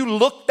 when you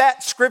look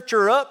that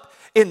scripture up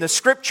in the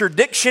scripture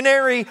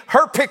dictionary,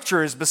 her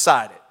picture is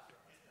beside it.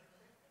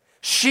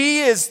 She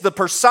is the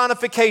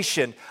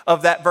personification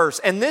of that verse.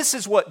 And this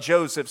is what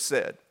Joseph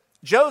said.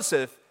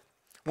 Joseph,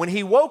 when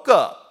he woke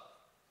up,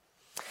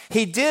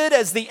 he did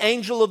as the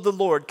angel of the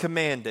Lord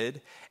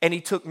commanded, and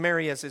he took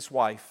Mary as his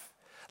wife.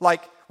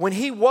 Like, when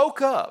he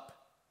woke up,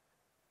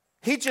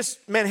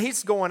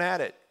 he's going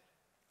at it.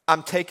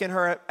 I'm taking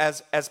her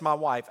as my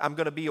wife. I'm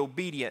going to be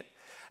obedient.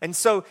 And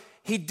so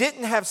he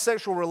didn't have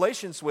sexual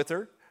relations with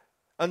her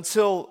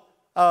until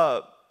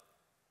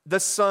the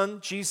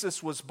son,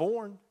 Jesus, was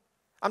born.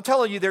 I'm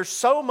telling you, there's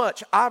so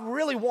much. I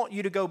really want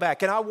you to go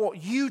back, and I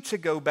want you to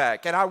go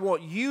back, and I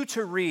want you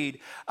to read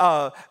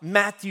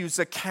Matthew's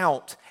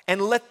account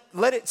and let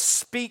it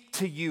speak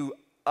to you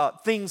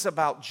things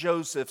about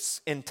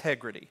Joseph's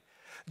integrity.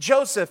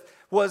 Joseph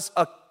was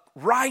a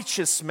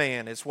righteous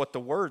man, is what the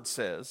word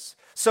says.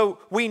 So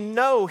we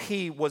know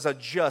he was a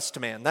just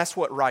man. That's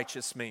what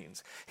righteous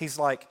means. He's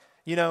like,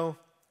 I'm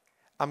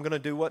going to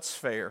do what's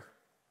fair.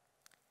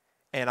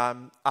 And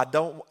I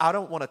don't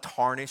want to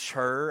tarnish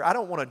her. I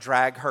don't want to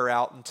drag her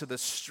out into the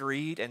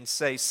street and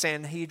say,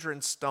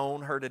 Sanhedrin,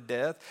 stone her to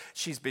death.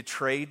 She's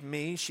betrayed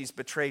me. She's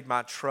betrayed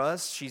my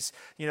trust. She's,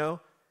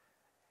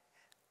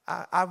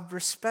 I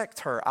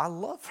respect her. I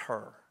love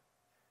her.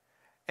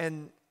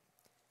 And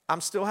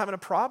I'm still having a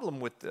problem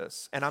with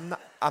this, and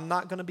I'm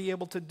not going to be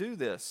able to do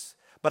this.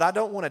 But I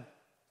don't want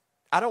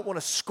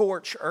to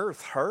scorch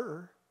earth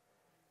her.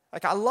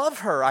 Like, I love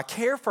her, I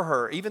care for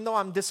her, even though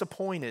I'm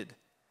disappointed.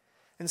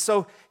 And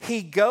so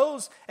he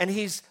goes and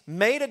he's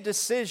made a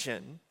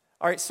decision.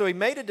 All right, so he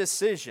made a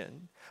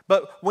decision.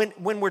 But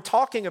when we're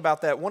talking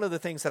about that, one of the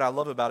things that I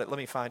love about it, let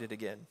me find it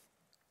again.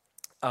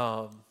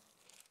 I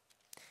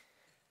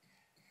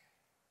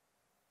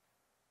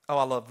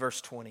love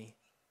verse 20.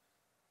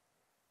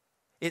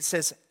 It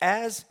says,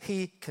 as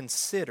he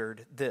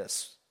considered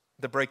this,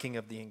 the breaking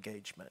of the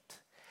engagement.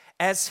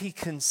 As he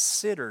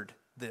considered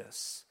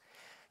this.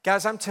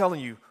 Guys, I'm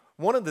telling you,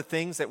 one of the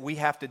things that we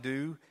have to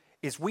do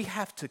is we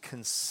have to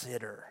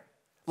consider.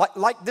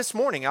 Like this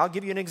morning, I'll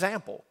give you an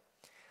example.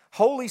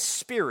 Holy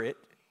Spirit,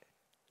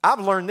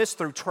 I've learned this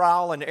through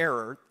trial and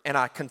error, and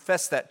I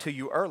confessed that to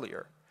you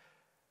earlier.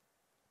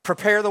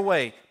 Prepare the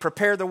way,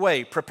 prepare the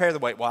way, prepare the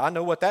way. Well, I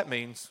know what that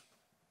means.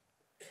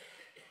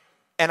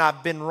 And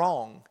I've been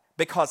wrong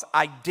because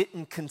I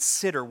didn't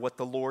consider what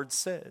the Lord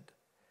said.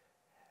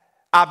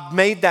 I've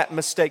made that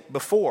mistake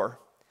before.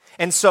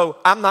 And so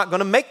I'm not going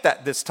to make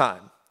that this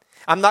time.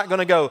 I'm not going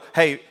to go,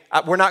 hey,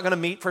 we're not going to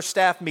meet for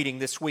staff meeting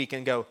this week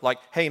and go like,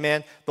 hey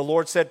man, the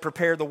Lord said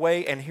prepare the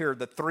way, and here are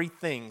the 3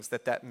 things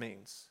that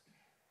means.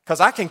 Because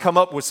I can come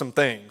up with some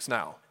things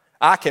now.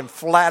 I can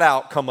flat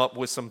out come up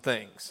with some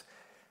things.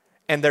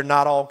 And they're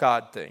not all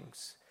God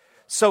things.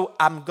 So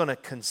I'm going to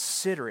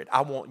consider it.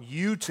 I want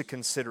you to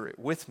consider it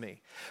with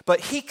me. But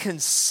he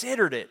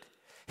considered it.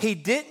 He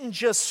didn't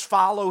just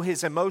follow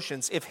his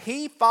emotions. If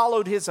he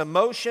followed his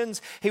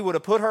emotions, he would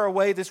have put her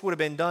away. This would have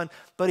been done.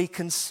 But he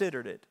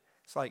considered it.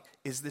 It's like,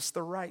 is this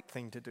the right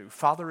thing to do?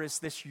 Father, is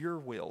this your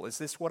will? Is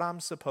this what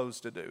I'm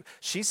supposed to do?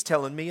 She's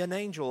telling me an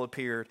angel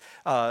appeared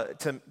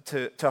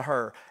to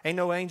her. Ain't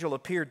no angel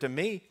appeared to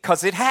me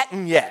because it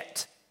hadn't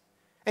yet.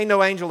 Ain't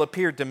no angel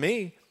appeared to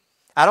me.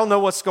 I don't know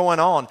what's going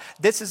on.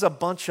 This is a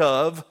bunch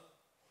of,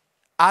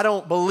 I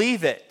don't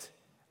believe it.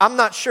 I'm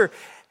not sure.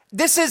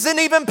 This isn't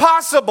even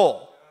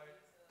possible.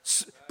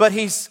 But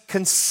he's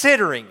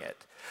considering it.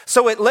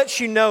 So it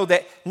lets you know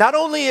that not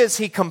only is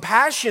he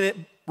compassionate,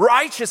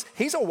 righteous,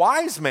 he's a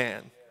wise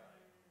man.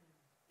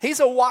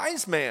 He's a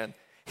wise man.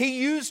 He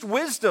used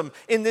wisdom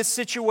in this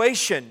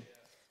situation.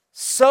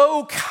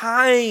 So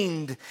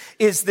kind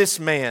is this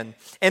man.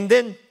 And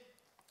then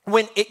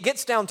when it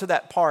gets down to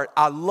that part,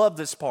 I love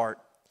this part,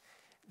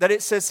 that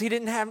it says he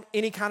didn't have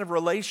any kind of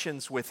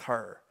relations with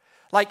her.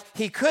 Like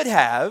he could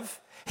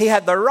have, he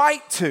had the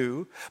right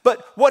to,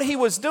 but what he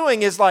was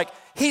doing is like,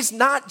 he's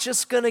not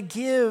just going to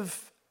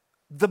give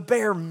the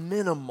bare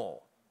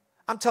minimal.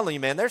 I'm telling you,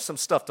 man, there's some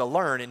stuff to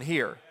learn in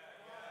here.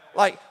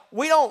 Like,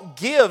 we don't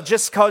give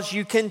just because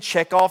you can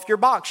check off your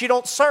box. You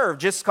don't serve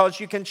just because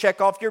you can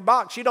check off your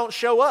box. You don't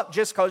show up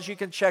just because you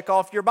can check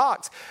off your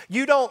box.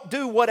 You don't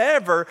do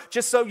whatever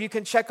just so you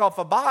can check off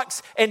a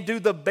box and do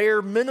the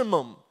bare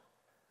minimum.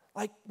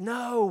 Like,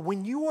 no,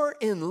 when you are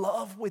in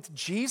love with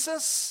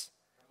Jesus,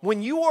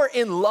 when you are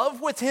in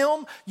love with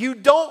him, you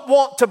don't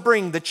want to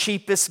bring the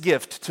cheapest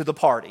gift to the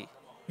party.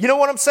 You know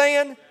what I'm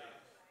saying?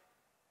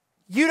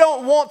 You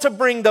don't want to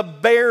bring the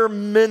bare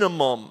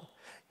minimum.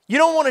 You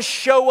don't want to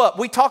show up.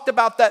 We talked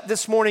about that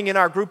this morning in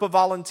our group of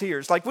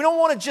volunteers. Like, we don't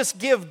want to just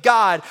give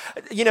God,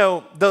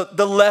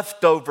 the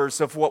leftovers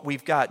of what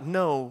we've got.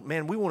 No,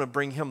 man, we want to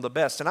bring him the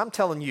best. And I'm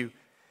telling you,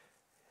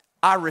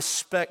 I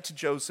respect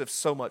Joseph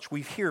so much.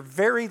 We hear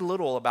very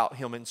little about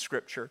him in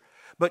Scripture.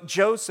 But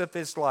Joseph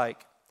is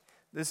like,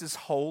 this is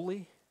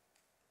holy.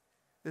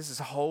 This is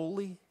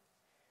holy.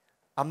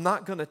 I'm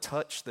not going to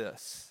touch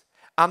this.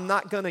 I'm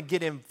not going to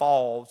get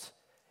involved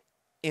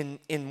in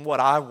what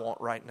I want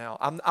right now.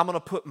 I'm going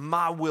to put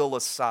my will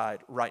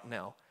aside right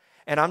now.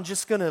 And I'm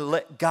just going to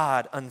let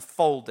God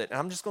unfold it. And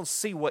I'm just going to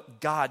see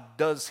what God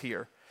does here.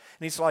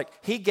 And he's like,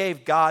 he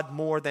gave God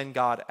more than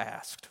God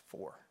asked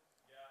for.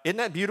 Isn't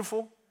that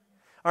beautiful?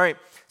 All right,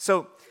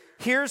 so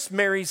here's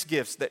Mary's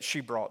gifts that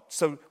she brought.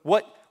 So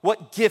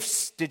what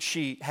gifts did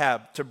she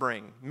have to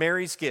bring?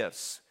 Mary's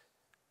gifts,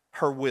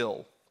 her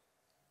will.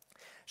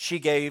 She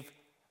gave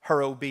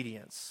her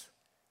obedience.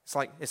 It's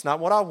like, it's not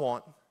what I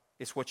want,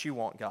 it's what you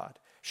want, God.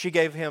 She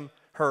gave him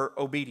her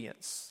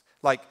obedience.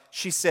 Like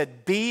she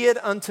said, be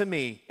it unto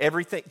me,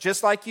 everything,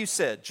 just like you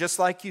said, just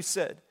like you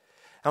said.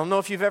 I don't know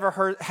if you've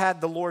ever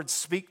had the Lord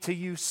speak to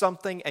you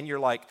something and you're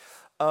like,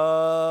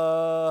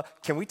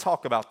 can we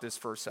talk about this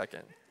for a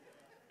second?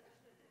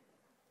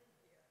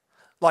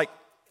 Like,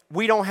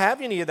 we don't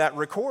have any of that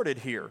recorded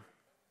here.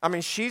 I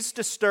mean, she's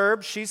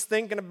disturbed. She's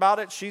thinking about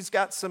it. She's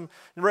got some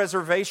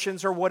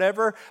reservations or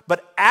whatever.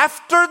 But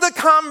after the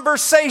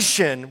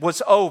conversation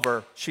was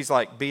over, she's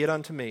like, be it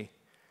unto me.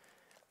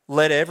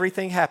 Let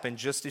everything happen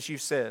just as you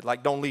said.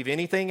 Like, don't leave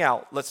anything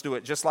out. Let's do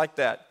it just like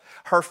that.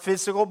 Her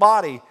physical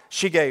body,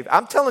 she gave.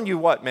 I'm telling you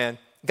what, man.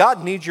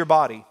 God needs your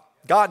body.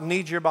 God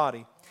needs your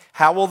body.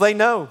 How will they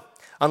know?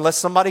 unless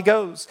somebody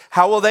goes.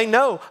 How will they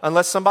know?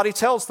 Unless somebody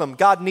tells them.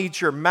 God needs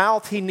your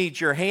mouth. He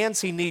needs your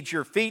hands. He needs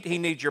your feet. He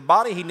needs your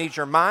body. He needs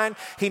your mind.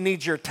 He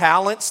needs your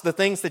talents, the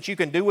things that you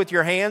can do with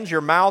your hands,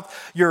 your mouth,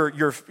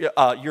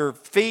 your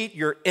feet,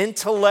 your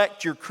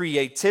intellect, your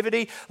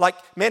creativity. Like,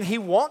 man, He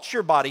wants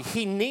your body.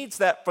 He needs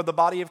that for the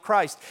body of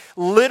Christ.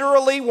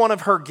 Literally, one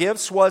of her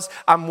gifts was,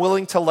 I'm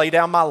willing to lay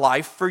down my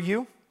life for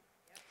you.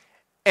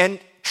 And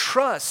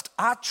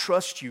I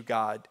trust you,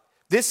 God.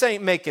 This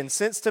ain't making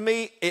sense to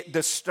me. It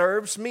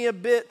disturbs me a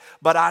bit,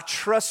 but I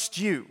trust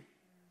you.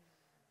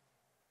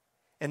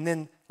 And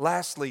then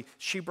lastly,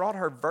 she brought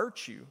her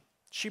virtue.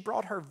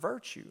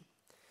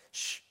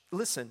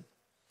 Listen,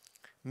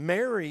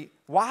 Mary,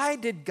 why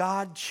did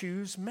God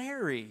choose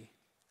Mary?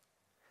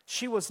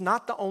 She was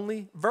not the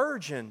only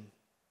virgin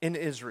in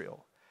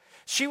Israel.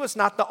 She was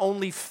not the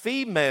only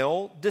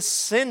female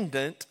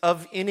descendant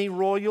of any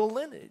royal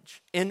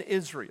lineage in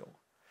Israel.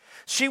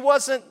 She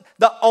wasn't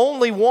the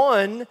only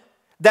one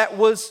that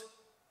was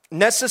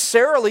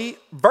necessarily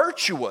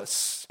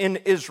virtuous in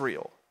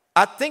Israel.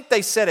 I think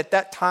they said at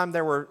that time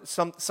there were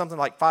something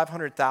like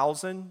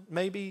 500,000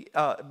 maybe.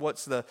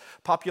 What's the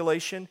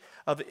population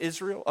of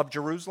Israel, of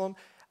Jerusalem?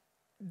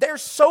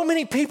 There's so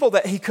many people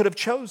that He could have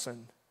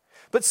chosen.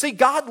 But see,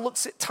 God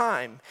looks at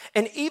time.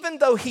 And even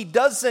though He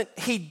does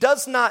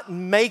not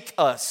make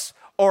us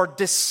or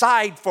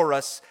decide for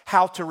us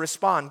how to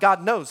respond,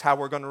 God knows how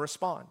we're going to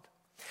respond.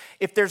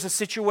 If there's a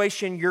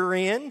situation you're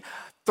in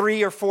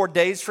 3 or 4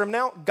 days from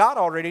now, God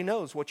already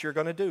knows what you're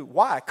going to do.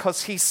 Why?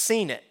 Because He's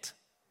seen it.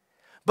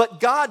 But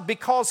God,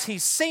 because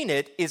He's seen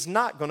it, is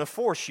not going to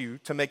force you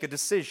to make a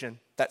decision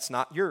that's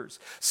not yours.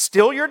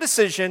 Still your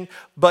decision,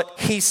 but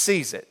He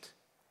sees it.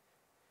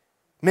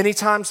 Many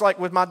times, like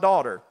with my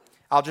daughter,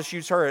 I'll just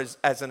use her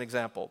as an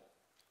example.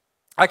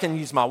 I can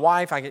use my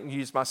wife, I can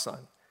use my son.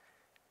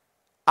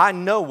 I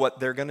know what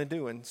they're going to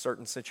do in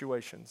certain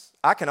situations.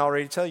 I can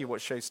already tell you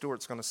what Shay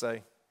Stewart's going to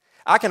say.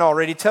 I can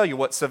already tell you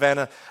what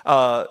Savannah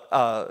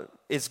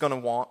is going to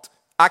want.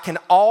 I can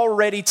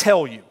already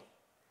tell you.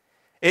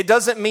 It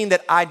doesn't mean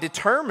that I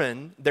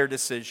determine their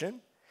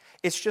decision.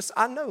 It's just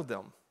I know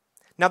them.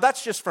 Now,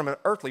 that's just from an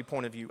earthly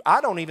point of view.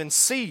 I don't even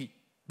see,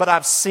 but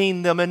I've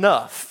seen them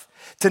enough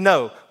to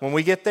know when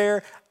we get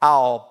there,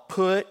 I'll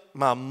put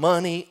my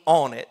money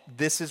on it.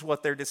 This is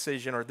what their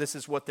decision or this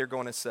is what they're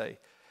going to say.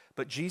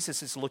 But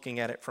Jesus is looking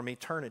at it from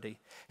eternity.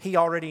 He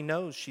already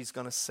knows she's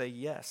going to say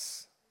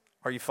yes.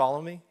 Are you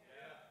following me?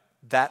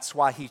 That's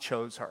why He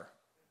chose her.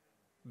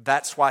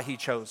 That's why He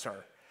chose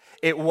her.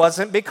 It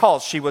wasn't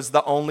because she was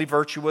the only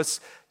virtuous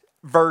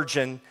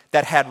virgin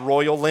that had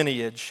royal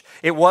lineage.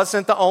 It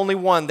wasn't the only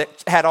one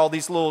that had all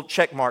these little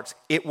check marks.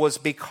 It was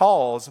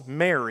because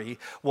Mary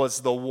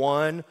was the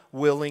one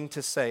willing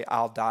to say,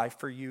 I'll die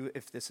for you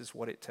if this is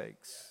what it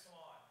takes.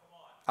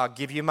 I'll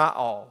give you my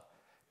all.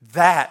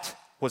 That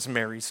was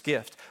Mary's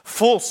gift.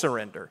 Full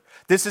surrender.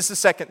 This is the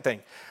second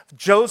thing.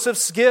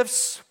 Joseph's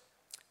gifts,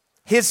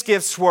 his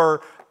gifts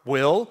were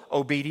will,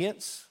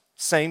 obedience,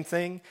 same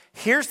thing.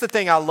 Here's the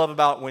thing I love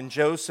about when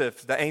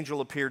Joseph, the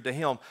angel appeared to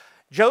him.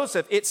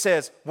 Joseph, it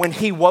says, when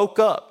he woke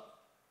up.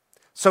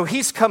 So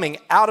he's coming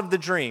out of the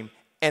dream,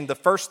 and the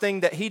first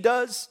thing that he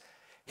does,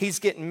 he's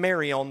getting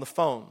Mary on the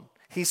phone.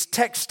 He's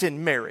texting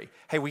Mary,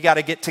 hey, we got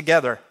to get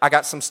together. I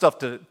got some stuff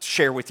to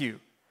share with you.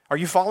 Are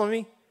you following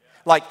me?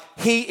 Like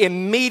he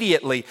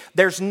immediately,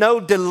 there's no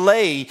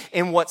delay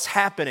in what's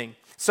happening.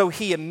 So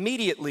he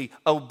immediately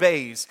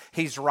obeys.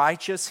 He's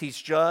righteous,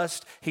 he's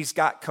just, he's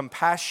got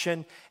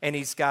compassion, and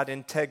he's got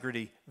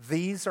integrity.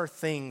 These are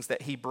things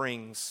that he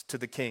brings to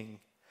the king.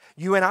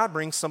 You and I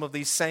bring some of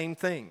these same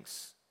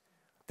things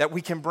that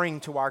we can bring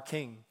to our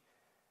king.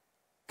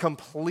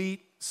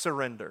 Complete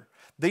surrender.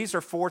 These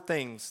are 4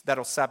 things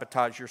that'll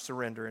sabotage your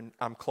surrender, and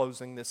I'm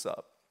closing this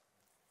up.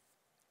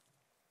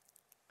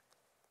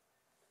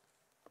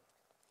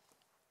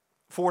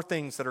 4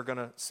 things that are going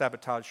to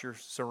sabotage your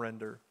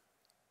surrender.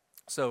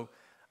 So,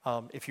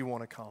 if you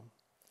want to come.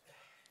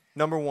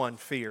 Number 1,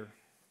 fear.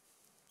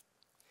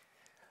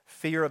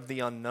 Fear of the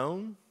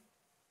unknown.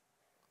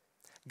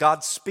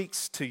 God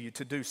speaks to you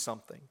to do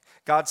something.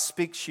 God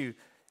speaks you,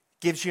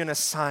 gives you an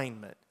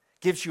assignment,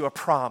 gives you a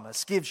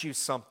promise, gives you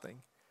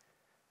something.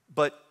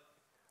 But,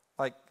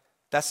 like,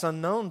 that's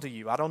unknown to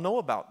you. I don't know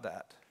about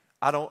that.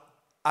 I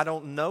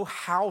don't know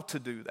how to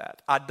do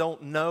that. I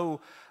don't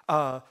know,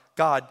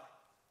 God,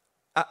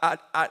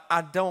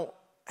 I don't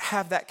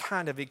have that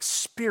kind of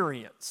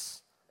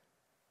experience.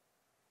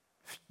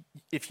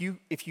 If you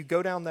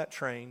go down that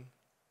train,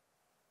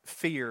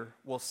 fear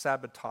will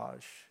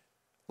sabotage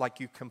like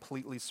you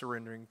completely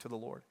surrendering to the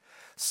Lord.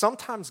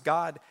 Sometimes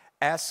God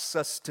asks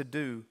us to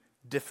do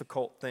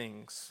difficult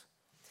things.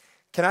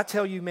 Can I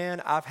tell you, man,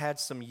 I've had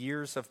some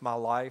years of my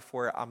life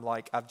where I'm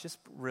like, I've just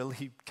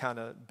really kind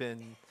of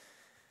been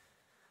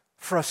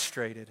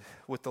frustrated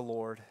with the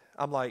Lord.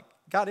 I'm like,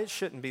 God, it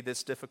shouldn't be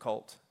this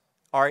difficult.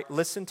 All right,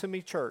 listen to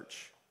me,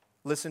 church.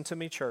 Listen to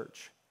me,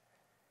 church.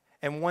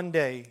 And one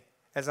day,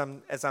 as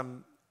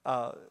I'm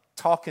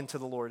talking to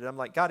the Lord, and I'm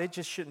like, God, it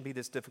just shouldn't be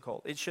this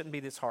difficult. It shouldn't be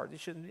this hard.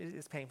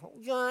 It's painful.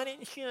 God,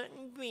 it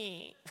shouldn't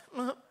be.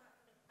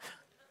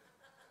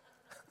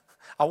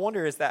 I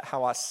wonder, is that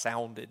how I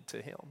sounded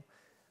to him?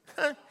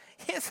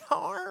 It's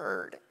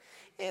hard.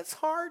 It's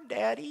hard,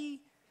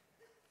 Daddy.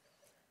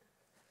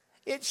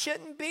 It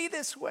shouldn't be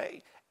this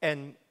way.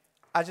 And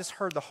I just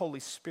heard the Holy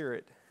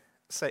Spirit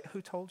say,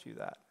 who told you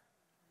that?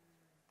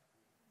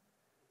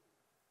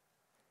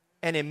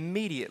 And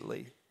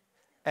immediately,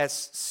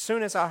 as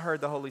soon as I heard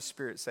the Holy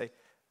Spirit say,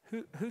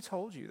 who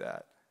told you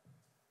that?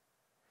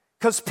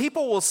 Because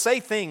people will say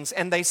things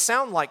and they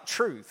sound like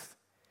truth,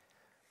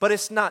 but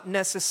it's not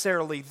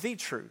necessarily the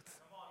truth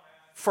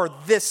for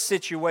this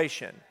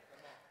situation.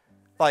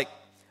 Like,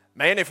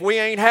 man, if we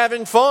ain't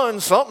having fun,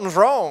 something's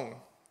wrong.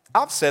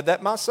 I've said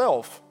that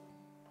myself.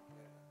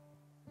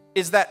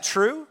 Is that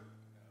true?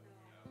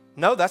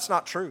 No, that's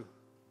not true.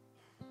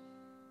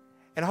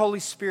 And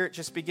Holy Spirit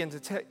just began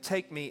to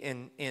take me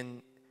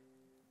in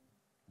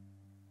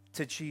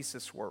to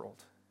Jesus'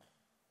 world.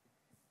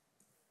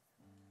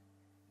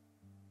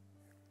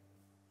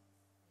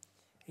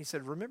 He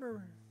said,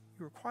 remember,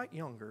 you were quite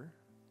younger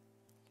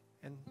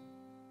and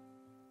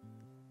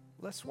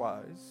less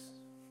wise.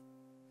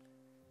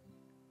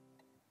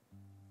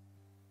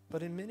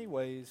 But in many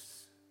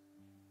ways,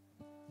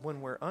 when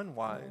we're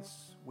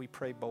unwise, we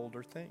pray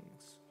bolder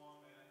things.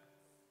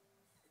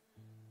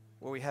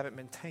 Where we haven't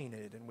been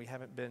tainted and we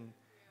haven't been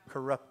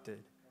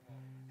corrupted.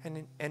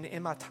 And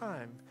in my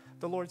time,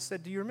 the Lord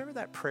said, do you remember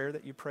that prayer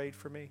that you prayed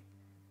for me?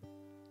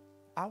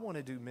 I want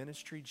to do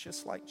ministry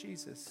just like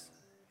Jesus.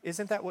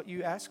 Isn't that what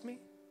you asked me?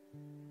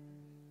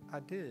 I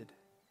did.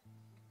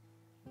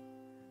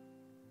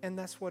 And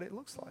that's what it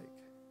looks like.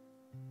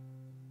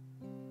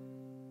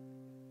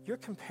 You're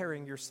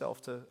comparing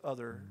yourself to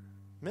other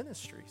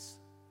ministries.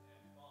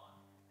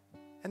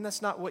 And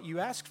that's not what you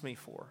asked me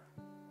for.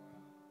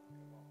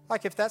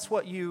 Like, if that's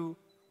what you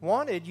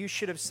wanted, you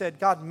should have said,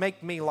 God,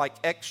 make me like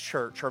X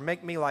church, or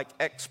make me like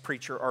X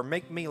preacher, or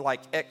make me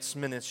like X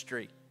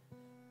ministry.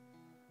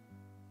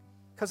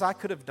 Because I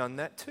could have done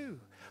that too.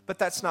 But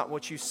that's not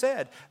what you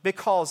said.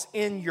 Because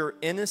in your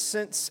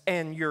innocence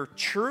and your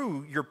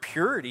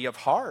purity of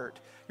heart,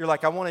 you're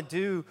like, I want to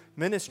do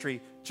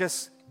ministry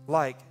just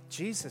like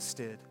Jesus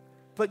did.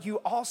 But you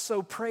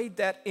also prayed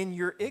that in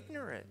your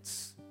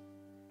ignorance.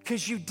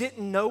 Because you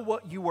didn't know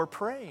what you were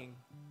praying.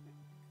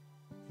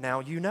 Now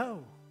you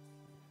know.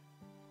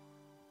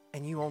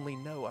 And you only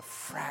know a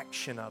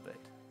fraction of it.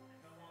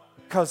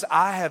 Because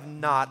I have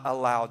not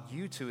allowed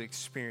you to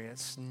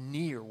experience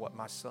near what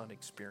my son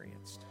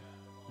experienced.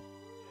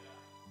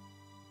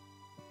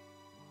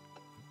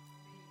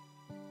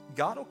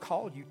 God will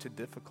call you to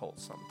difficult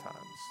sometimes.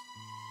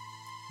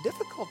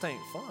 Difficult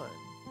ain't fun.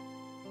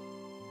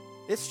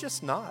 It's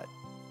just not.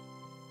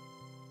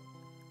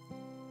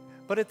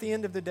 But at the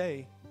end of the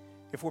day,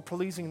 if we're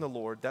pleasing the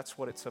Lord, that's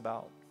what it's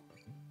about.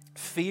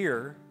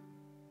 Fear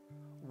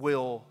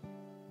will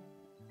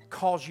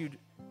cause you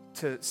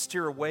to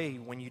steer away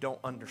when you don't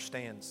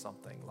understand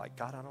something. Like,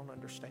 God, I don't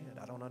understand.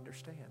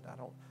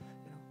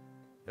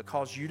 It'll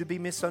cause you to be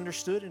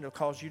misunderstood, and it'll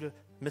cause you to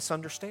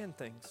misunderstand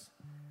things.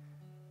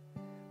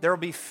 There will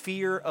be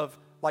fear of,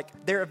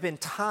 like, there have been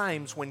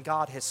times when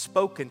God has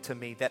spoken to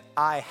me that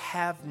I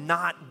have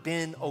not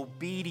been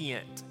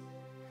obedient.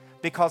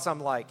 Because I'm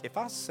like, if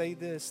I say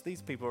this,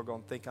 these people are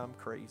going to think I'm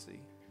crazy.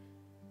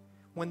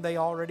 When they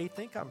already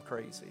think I'm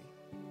crazy.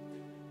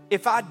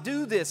 If I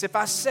do this, if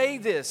I say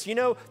this,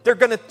 they're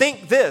going to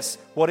think this.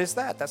 What is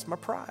that? That's my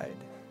pride,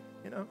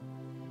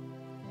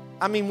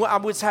 I mean, I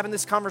was having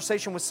this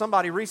conversation with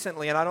somebody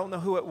recently, and I don't know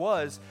who it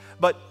was,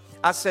 but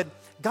I said,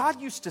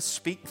 God used to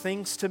speak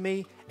things to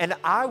me, and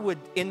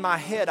in my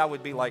head, I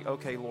would be like,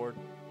 okay, Lord,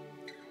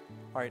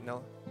 all right,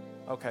 now,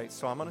 okay,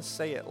 so I'm going to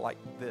say it like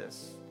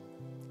this,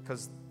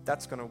 because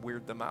that's going to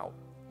weird them out.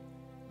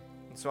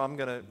 And so I'm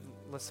going to,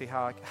 let's see,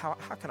 how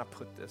can I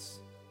put this?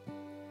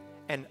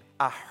 And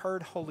I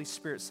heard Holy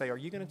Spirit say, are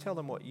you going to tell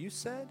them what you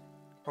said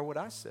or what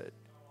I said?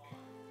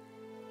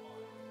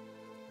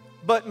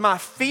 But my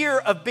fear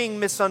of being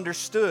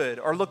misunderstood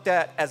or looked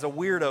at as a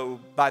weirdo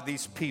by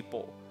these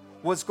people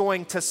was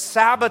going to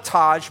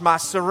sabotage my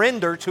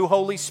surrender to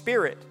Holy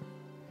Spirit.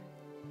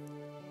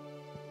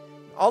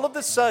 All of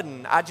a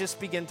sudden, I just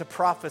began to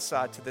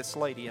prophesy to this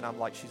lady, and I'm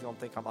like, she's going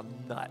to think I'm a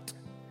nut.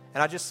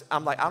 And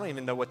I'm like, I don't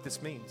even know what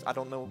this means. I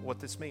don't know what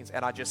this means.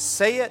 And I just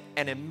say it,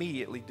 and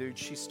immediately, dude,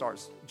 she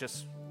starts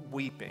just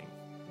weeping.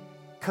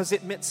 Because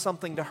it meant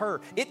something to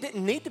her. It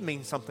didn't need to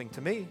mean something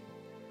to me.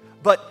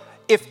 But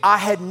if I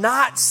had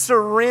not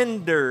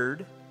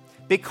surrendered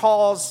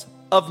because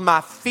of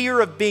my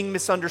fear of being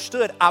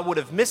misunderstood, I would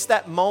have missed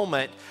that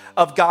moment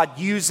of God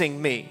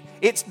using me.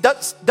 It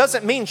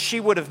doesn't mean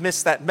she would have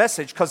missed that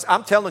message, because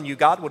I'm telling you,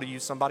 God would have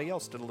used somebody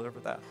else to deliver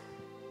that.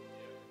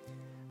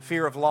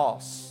 Fear of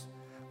loss.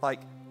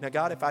 Like, now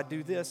God, if I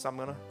do this, I'm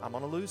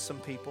gonna lose some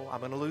people.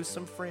 I'm gonna lose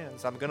some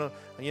friends. I'm gonna,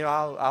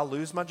 I'll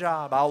lose my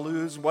job. I'll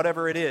lose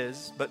whatever it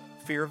is. But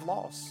fear of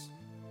loss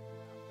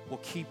will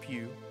keep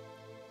you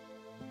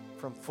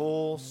from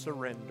full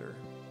surrender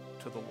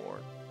to the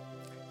Lord.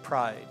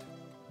 Pride.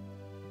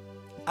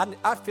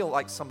 I feel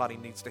like somebody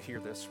needs to hear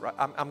this. Right?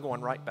 I'm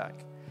going right back.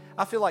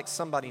 I feel like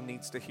somebody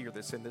needs to hear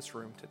this in this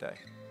room today.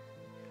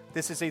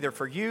 This is either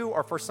for you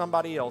or for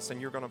somebody else,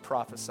 and you're going to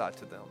prophesy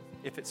to them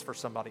if it's for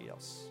somebody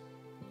else.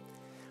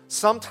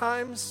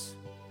 Sometimes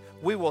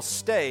we will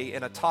stay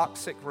in a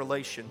toxic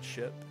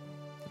relationship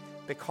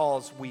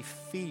because we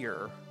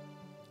fear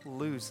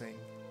losing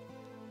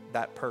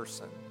that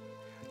person,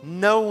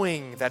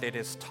 knowing that it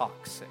is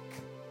toxic.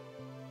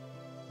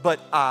 But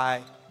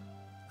I'll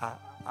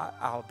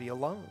be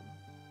alone.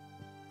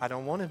 I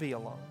don't want to be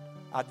alone.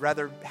 I'd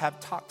rather have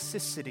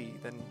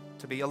toxicity than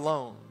to be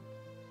alone.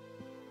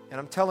 And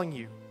I'm telling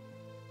you,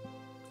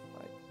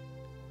 like,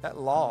 that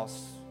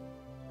loss,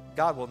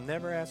 God will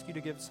never ask you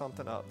to give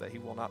something up that He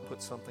will not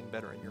put something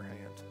better in your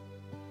hand.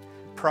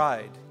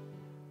 Pride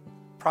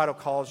will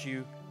cause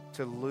you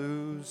to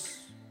lose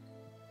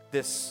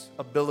this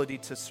ability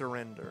to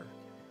surrender.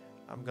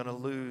 I'm going to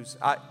lose.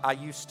 I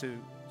used to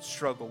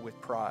struggle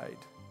with pride.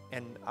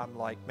 And I'm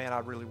like, man, I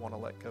really want to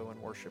let go and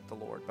worship the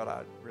Lord. But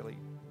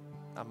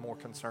I'm more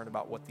concerned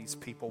about what these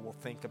people will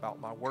think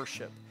about my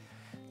worship.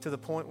 To the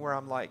point where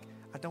I'm like,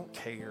 I don't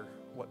care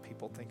what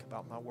people think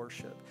about my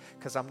worship.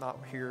 Because I'm not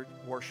here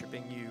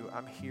worshiping you.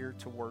 I'm here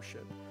to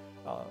worship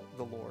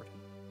the Lord.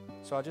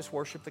 So I just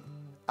worship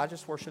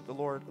the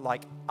Lord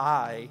like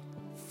I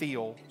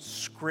feel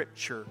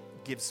Scripture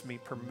gives me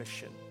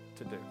permission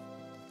to do.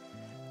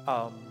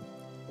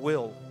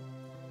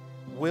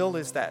 Will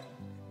is that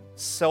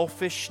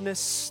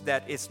selfishness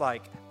that it's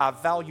like I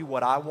value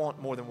what I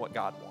want more than what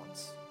God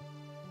wants.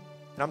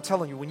 And I'm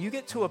telling you, when you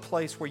get to a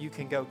place where you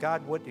can go,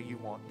 God, what do you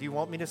want? Do you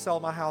want me to sell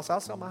my house?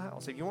 I'll sell my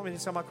house. If you want me to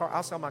sell my car,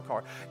 I'll sell my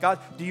car. God,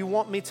 do you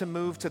want me to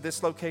move to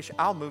this location?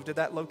 I'll move to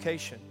that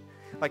location.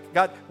 Like,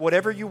 God,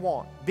 whatever you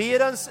want. Be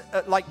it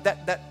like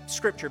that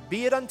scripture,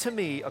 be it unto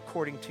me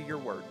according to your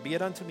word. Be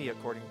it unto me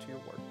according to your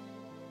word.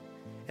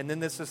 And then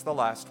this is the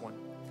last one,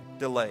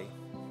 delay.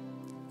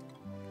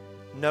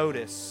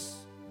 Notice,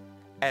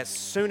 as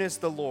soon as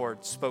the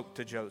Lord spoke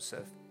to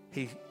Joseph,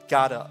 he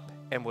got up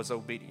and was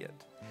obedient.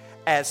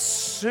 As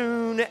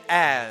soon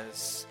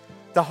as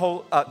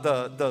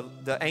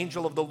the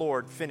angel of the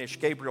Lord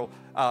finished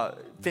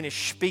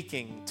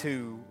speaking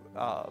to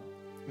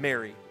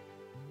Mary,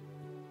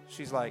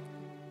 she's like,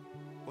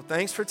 well,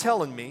 thanks for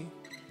telling me.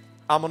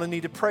 I'm going to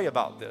need to pray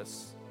about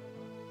this.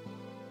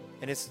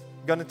 And it's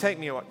going to take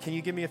me a while. Can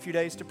you give me a few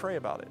days to pray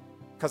about it?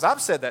 Because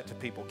I've said that to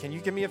people. Can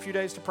you give me a few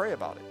days to pray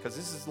about it? Because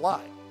this is a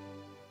lie.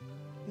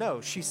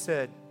 No, she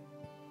said,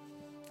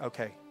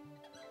 okay,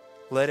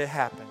 let it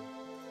happen.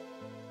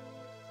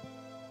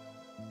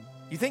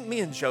 You think me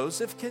and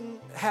Joseph can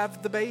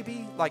have the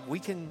baby? Like we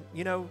can,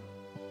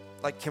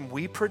 like can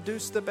we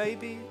produce the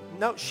baby?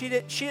 No, she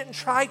didn't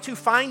try to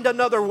find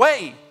another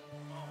way.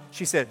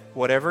 She said,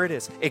 whatever it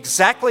is,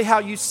 exactly how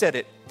you said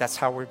it, that's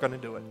how we're going to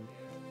do it.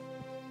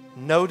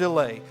 No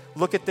delay.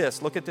 Look at this.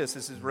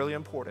 This is really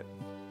important.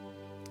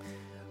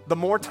 The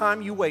more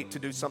time you wait to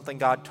do something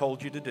God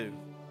told you to do,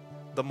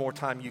 the more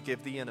time you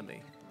give the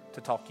enemy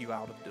to talk you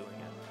out of doing it.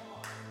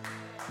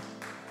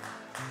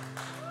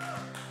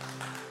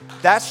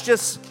 That's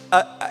just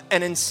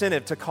an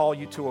incentive to call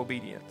you to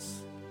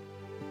obedience.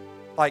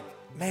 Like,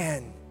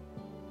 man,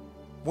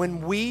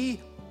 when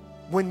we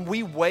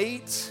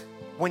wait,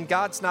 when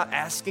God's not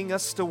asking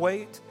us to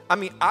wait, I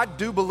mean, I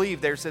do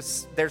believe there's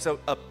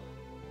a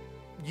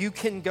you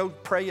can go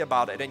pray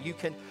about it and you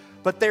can,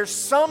 but there's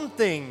some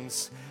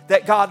things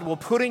that God will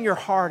put in your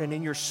heart and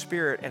in your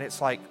spirit, and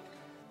it's like,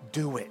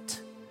 do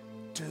it.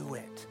 Do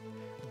it.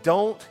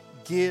 Don't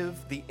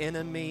give the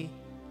enemy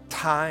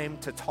time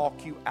to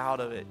talk you out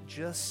of it.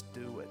 Just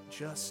do it.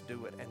 Just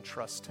do it and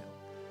trust Him.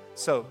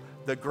 So,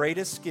 the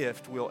greatest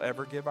gift we'll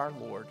ever give our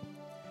Lord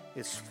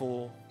is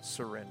full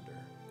surrender.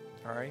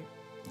 All right?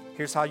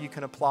 Here's how you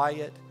can apply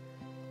it.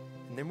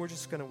 And then we're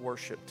just going to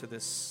worship to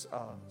this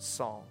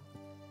song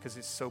because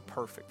it's so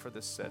perfect for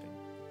this setting.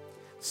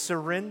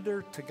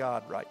 Surrender to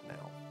God right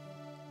now.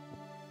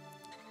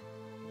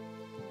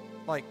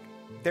 Like,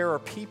 there are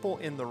people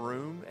in the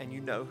room and you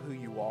know who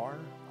you are.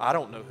 I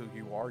don't know who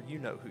you are. You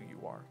know who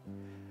you are.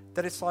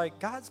 That it's like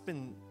God's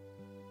been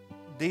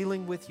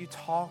dealing with you,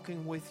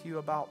 talking with you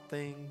about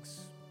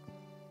things.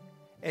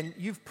 And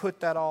you've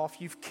put that off.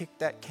 You've kicked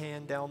that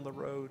can down the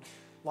road.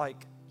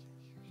 Like,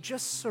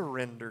 just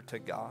surrender to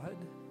God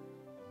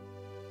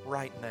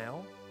right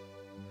now.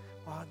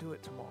 Well, I'll do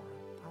it tomorrow.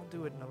 I'll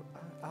do it.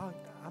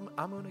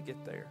 I'm going to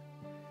get there.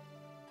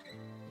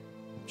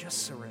 Just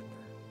surrender.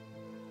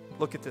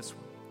 Look at this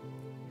one.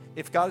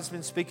 If God has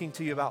been speaking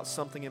to you about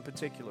something in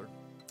particular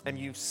and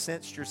you've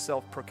sensed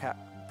yourself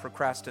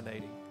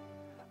procrastinating,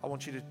 I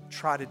want you to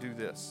try to do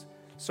this.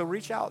 So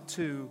reach out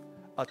to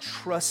a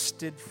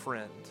trusted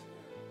friend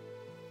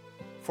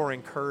for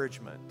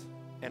encouragement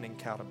and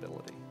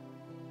accountability.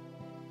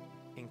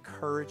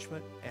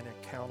 Encouragement and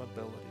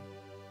accountability.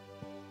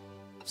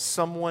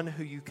 Someone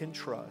who you can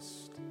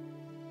trust.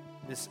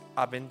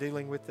 I've been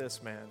dealing with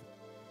this, man.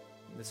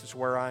 This is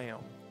where I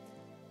am.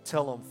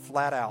 Tell them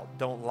flat out,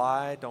 don't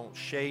lie, don't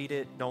shade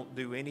it, don't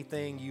do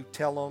anything. You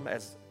tell them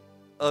as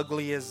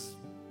ugly as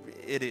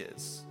it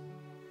is.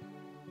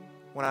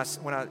 When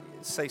I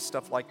say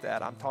stuff like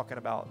that, I'm talking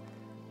about,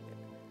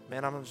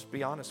 man, I'm going to just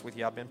be honest with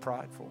you. I've been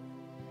prideful.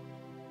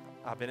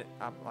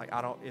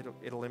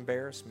 It'll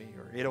embarrass me,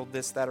 or it'll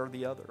this, that, or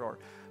the other, or,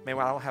 man,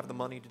 I don't have the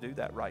money to do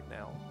that right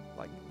now.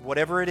 Like,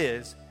 whatever it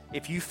is,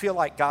 if you feel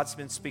like God's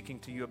been speaking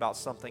to you about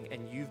something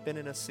and you've been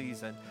in a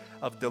season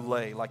of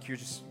delay, like you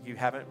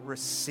haven't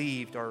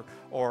received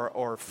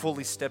or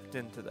fully stepped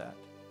into that,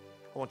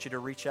 I want you to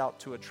reach out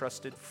to a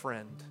trusted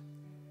friend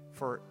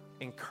for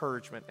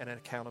encouragement and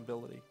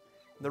accountability.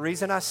 The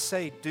reason I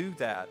say do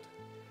that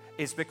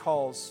is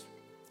because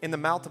in the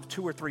mouth of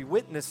 2 or 3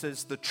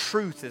 witnesses, the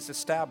truth is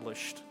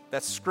established.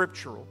 That's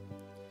scriptural.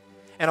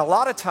 And a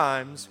lot of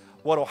times,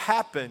 what will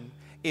happen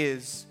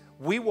is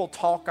we will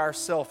talk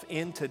ourselves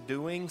into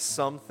doing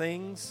some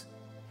things,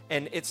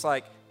 and it's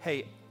like,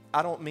 hey,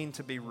 I don't mean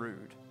to be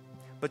rude,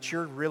 but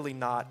you're really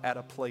not at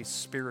a place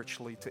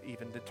spiritually to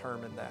even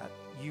determine that.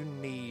 You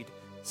need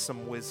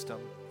some wisdom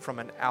from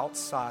an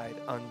outside,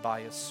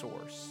 unbiased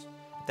source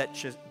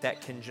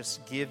that can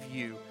just give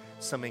you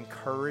some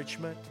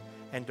encouragement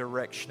and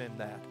direction in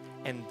that,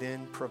 and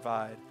then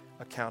provide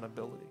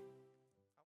accountability.